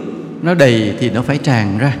nước, nó đầy thì nó phải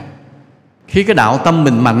tràn ra. Khi cái đạo tâm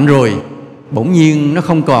mình mạnh rồi, bỗng nhiên nó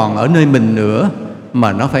không còn ở nơi mình nữa,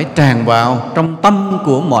 mà nó phải tràn vào trong tâm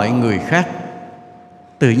của mọi người khác.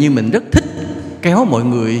 Tự nhiên mình rất thích kéo mọi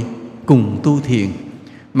người cùng tu thiền.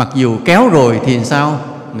 Mặc dù kéo rồi thì sao?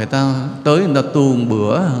 Người ta tới người ta tu một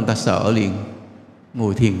bữa, người ta sợ liền.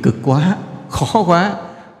 Ngồi thiền cực quá, khó quá.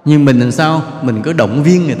 Nhưng mình làm sao? Mình cứ động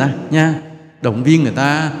viên người ta nha. động viên người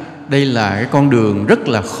ta đây là cái con đường rất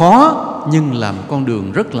là khó, nhưng là một con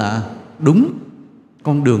đường rất là đúng.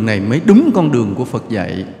 Con đường này mới đúng con đường của Phật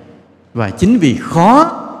dạy. Và chính vì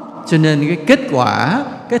khó cho nên cái kết quả,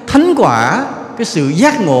 cái thánh quả, cái sự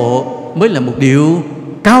giác ngộ mới là một điều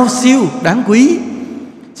cao siêu đáng quý.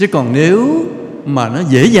 Chứ còn nếu mà nó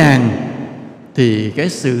dễ dàng thì cái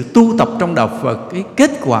sự tu tập trong đạo Phật, cái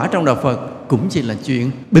kết quả trong đạo Phật cũng chỉ là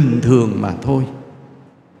chuyện bình thường mà thôi.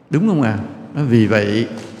 Đúng không ạ? Vì vậy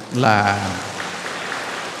là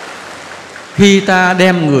khi ta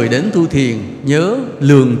đem người đến tu thiền, nhớ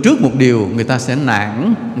lường trước một điều, người ta sẽ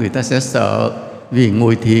nản, người ta sẽ sợ vì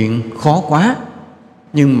ngồi thiền khó quá.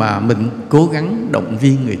 Nhưng mà mình cố gắng động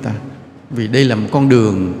viên người ta, vì đây là một con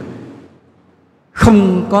đường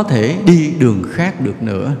không có thể đi đường khác được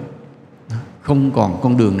nữa. Không còn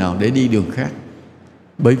con đường nào để đi đường khác.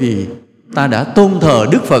 Bởi vì ta đã tôn thờ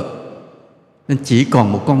Đức Phật, nên chỉ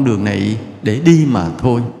còn một con đường này để đi mà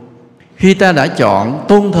thôi. Khi ta đã chọn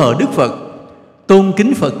tôn thờ Đức Phật, tôn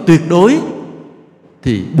kính Phật tuyệt đối,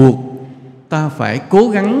 thì buộc ta phải cố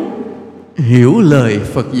gắng hiểu lời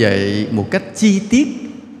Phật dạy một cách chi tiết,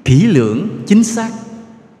 kỹ lưỡng, chính xác.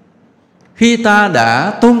 Khi ta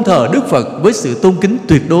đã tôn thờ Đức Phật với sự tôn kính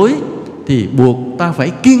tuyệt đối, thì buộc ta phải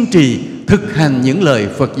kiên trì thực hành những lời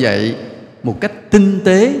Phật dạy một cách tinh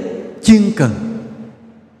tế, chuyên cần.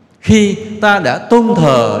 Khi ta đã tôn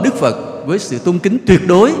thờ Đức Phật với sự tôn kính tuyệt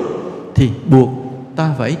đối, thì buộc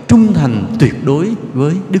ta phải trung thành tuyệt đối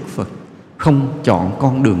với Đức Phật, không chọn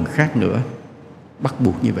con đường khác nữa. Bắt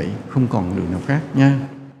buộc như vậy, không còn đường nào khác nha.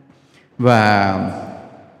 Và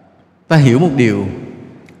ta hiểu một điều,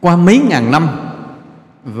 qua mấy ngàn năm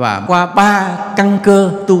và qua 3 căn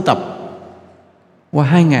cơ tu tập,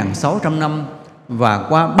 qua 2.600 năm và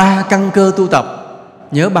qua 3 căn cơ tu tập.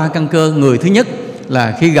 Nhớ 3 căn cơ, người thứ nhất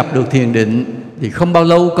là khi gặp được thiền định thì không bao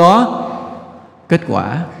lâu có kết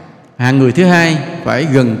quả. Hạng người thứ hai phải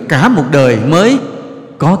gần cả một đời mới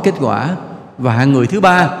có kết quả. Và hạng người thứ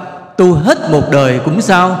ba tu hết một đời cũng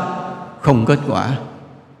sao không kết quả.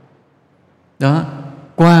 Đó,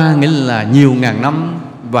 qua nghĩa là nhiều ngàn năm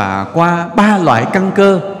và qua 3 loại căn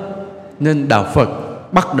cơ, nên đạo Phật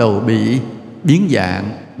bắt đầu bị biến dạng,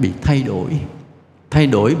 bị thay đổi. Thay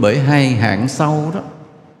đổi bởi 2 hạng sau đó.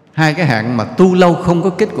 2 cái hạng mà tu lâu không có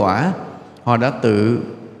kết quả, họ đã tự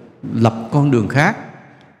lập con đường khác,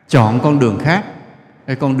 chọn con đường khác,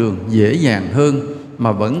 cái con đường dễ dàng hơn,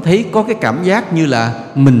 mà vẫn thấy có cái cảm giác như là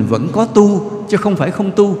mình vẫn có tu, chứ không phải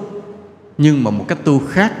không tu, nhưng mà một cách tu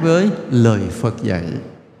khác với lời Phật dạy.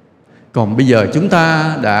 Còn bây giờ chúng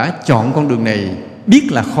ta đã chọn con đường này,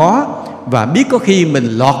 biết là khó và biết có khi mình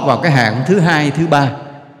lọt vào cái hạng thứ hai, thứ ba.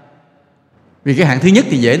 Vì cái hạng thứ nhất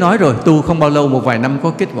thì dễ nói rồi, tu không bao lâu, một vài năm có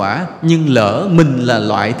kết quả. Nhưng lỡ mình là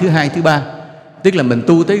loại thứ hai, thứ ba, tức là mình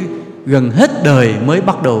tu tới gần hết đời mới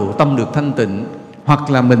bắt đầu tâm được thanh tịnh, hoặc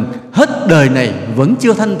là mình hết đời này vẫn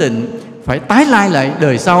chưa thanh tịnh, phải tái lai lại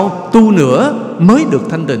đời sau tu nữa mới được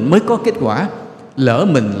thanh tịnh, mới có kết quả. Lỡ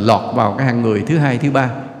mình lọt vào cái hạng người thứ hai, thứ ba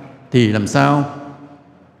thì làm sao?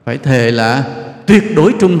 Phải thề là tuyệt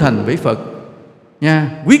đối trung thành với Phật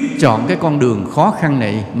nha, quyết chọn cái con đường khó khăn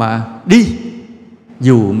này mà đi.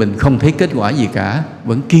 Dù mình không thấy kết quả gì cả,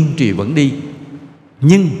 vẫn kiên trì, vẫn đi.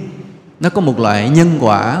 Nhưng nó có một loại nhân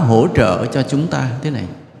quả hỗ trợ cho chúng ta thế này.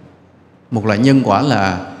 Một loại nhân quả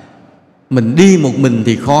là mình đi một mình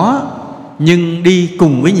thì khó, nhưng đi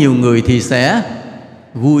cùng với nhiều người thì sẽ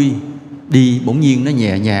vui. Đi bỗng nhiên nó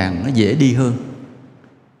nhẹ nhàng, nó dễ đi hơn.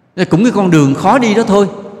 Cũng cái con đường khó đi đó thôi.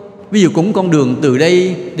 Ví dụ cũng con đường từ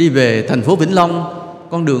đây đi về thành phố Vĩnh Long,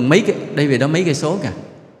 con đường mấy cái, đây về đó mấy cây số kìa?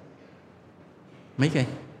 Mấy cây?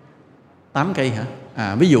 8 cây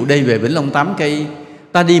hả? Ví dụ đây về Vĩnh Long 8 cây,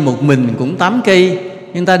 ta đi một mình cũng 8 cây,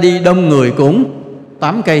 nhưng ta đi đông người cũng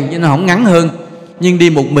 8 cây, chứ nó không ngắn hơn. Nhưng đi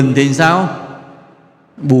một mình thì sao?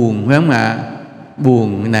 Buồn, phải không ạ?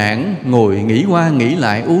 Buồn, nản, ngồi nghĩ qua nghĩ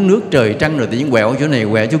lại, uống nước trời trăng, rồi tự nhiên quẹo chỗ này,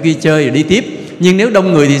 quẹo chỗ kia chơi rồi đi tiếp. Nhưng nếu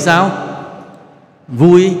đông người thì sao?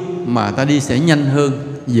 Vui, mà ta đi sẽ nhanh hơn,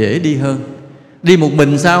 dễ đi hơn. Đi một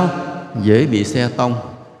mình sao? Dễ bị xe tông.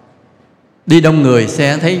 Đi đông người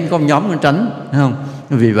xe thấy có nhóm nó tránh, thấy không?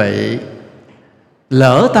 Vì vậy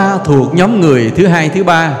lỡ ta thuộc nhóm người thứ hai, thứ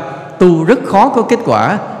ba, tu rất khó có kết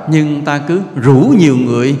quả, nhưng ta cứ rủ nhiều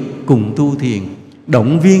người cùng tu thiền,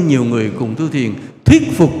 động viên nhiều người cùng tu thiền,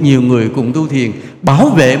 thuyết phục nhiều người cùng tu thiền, bảo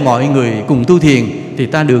vệ mọi người cùng tu thiền, thì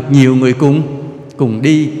ta được nhiều người cùng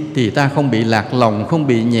đi, thì ta không bị lạc lòng, không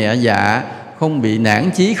bị nhẹ dạ, không bị nản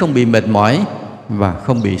chí, không bị mệt mỏi và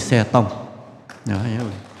không bị xe tông. Đó,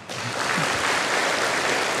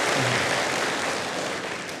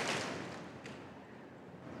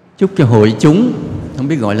 chúc cho hội chúng Không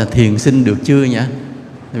biết gọi là thiền sinh được chưa nhỉ?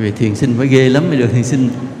 Tại vì thiền sinh phải ghê lắm mới được thiền sinh.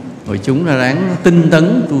 Rồi chúng là ráng tinh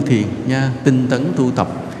tấn tu thiền nha, tinh tấn tu tập.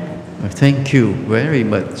 Thank you very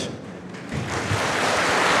much.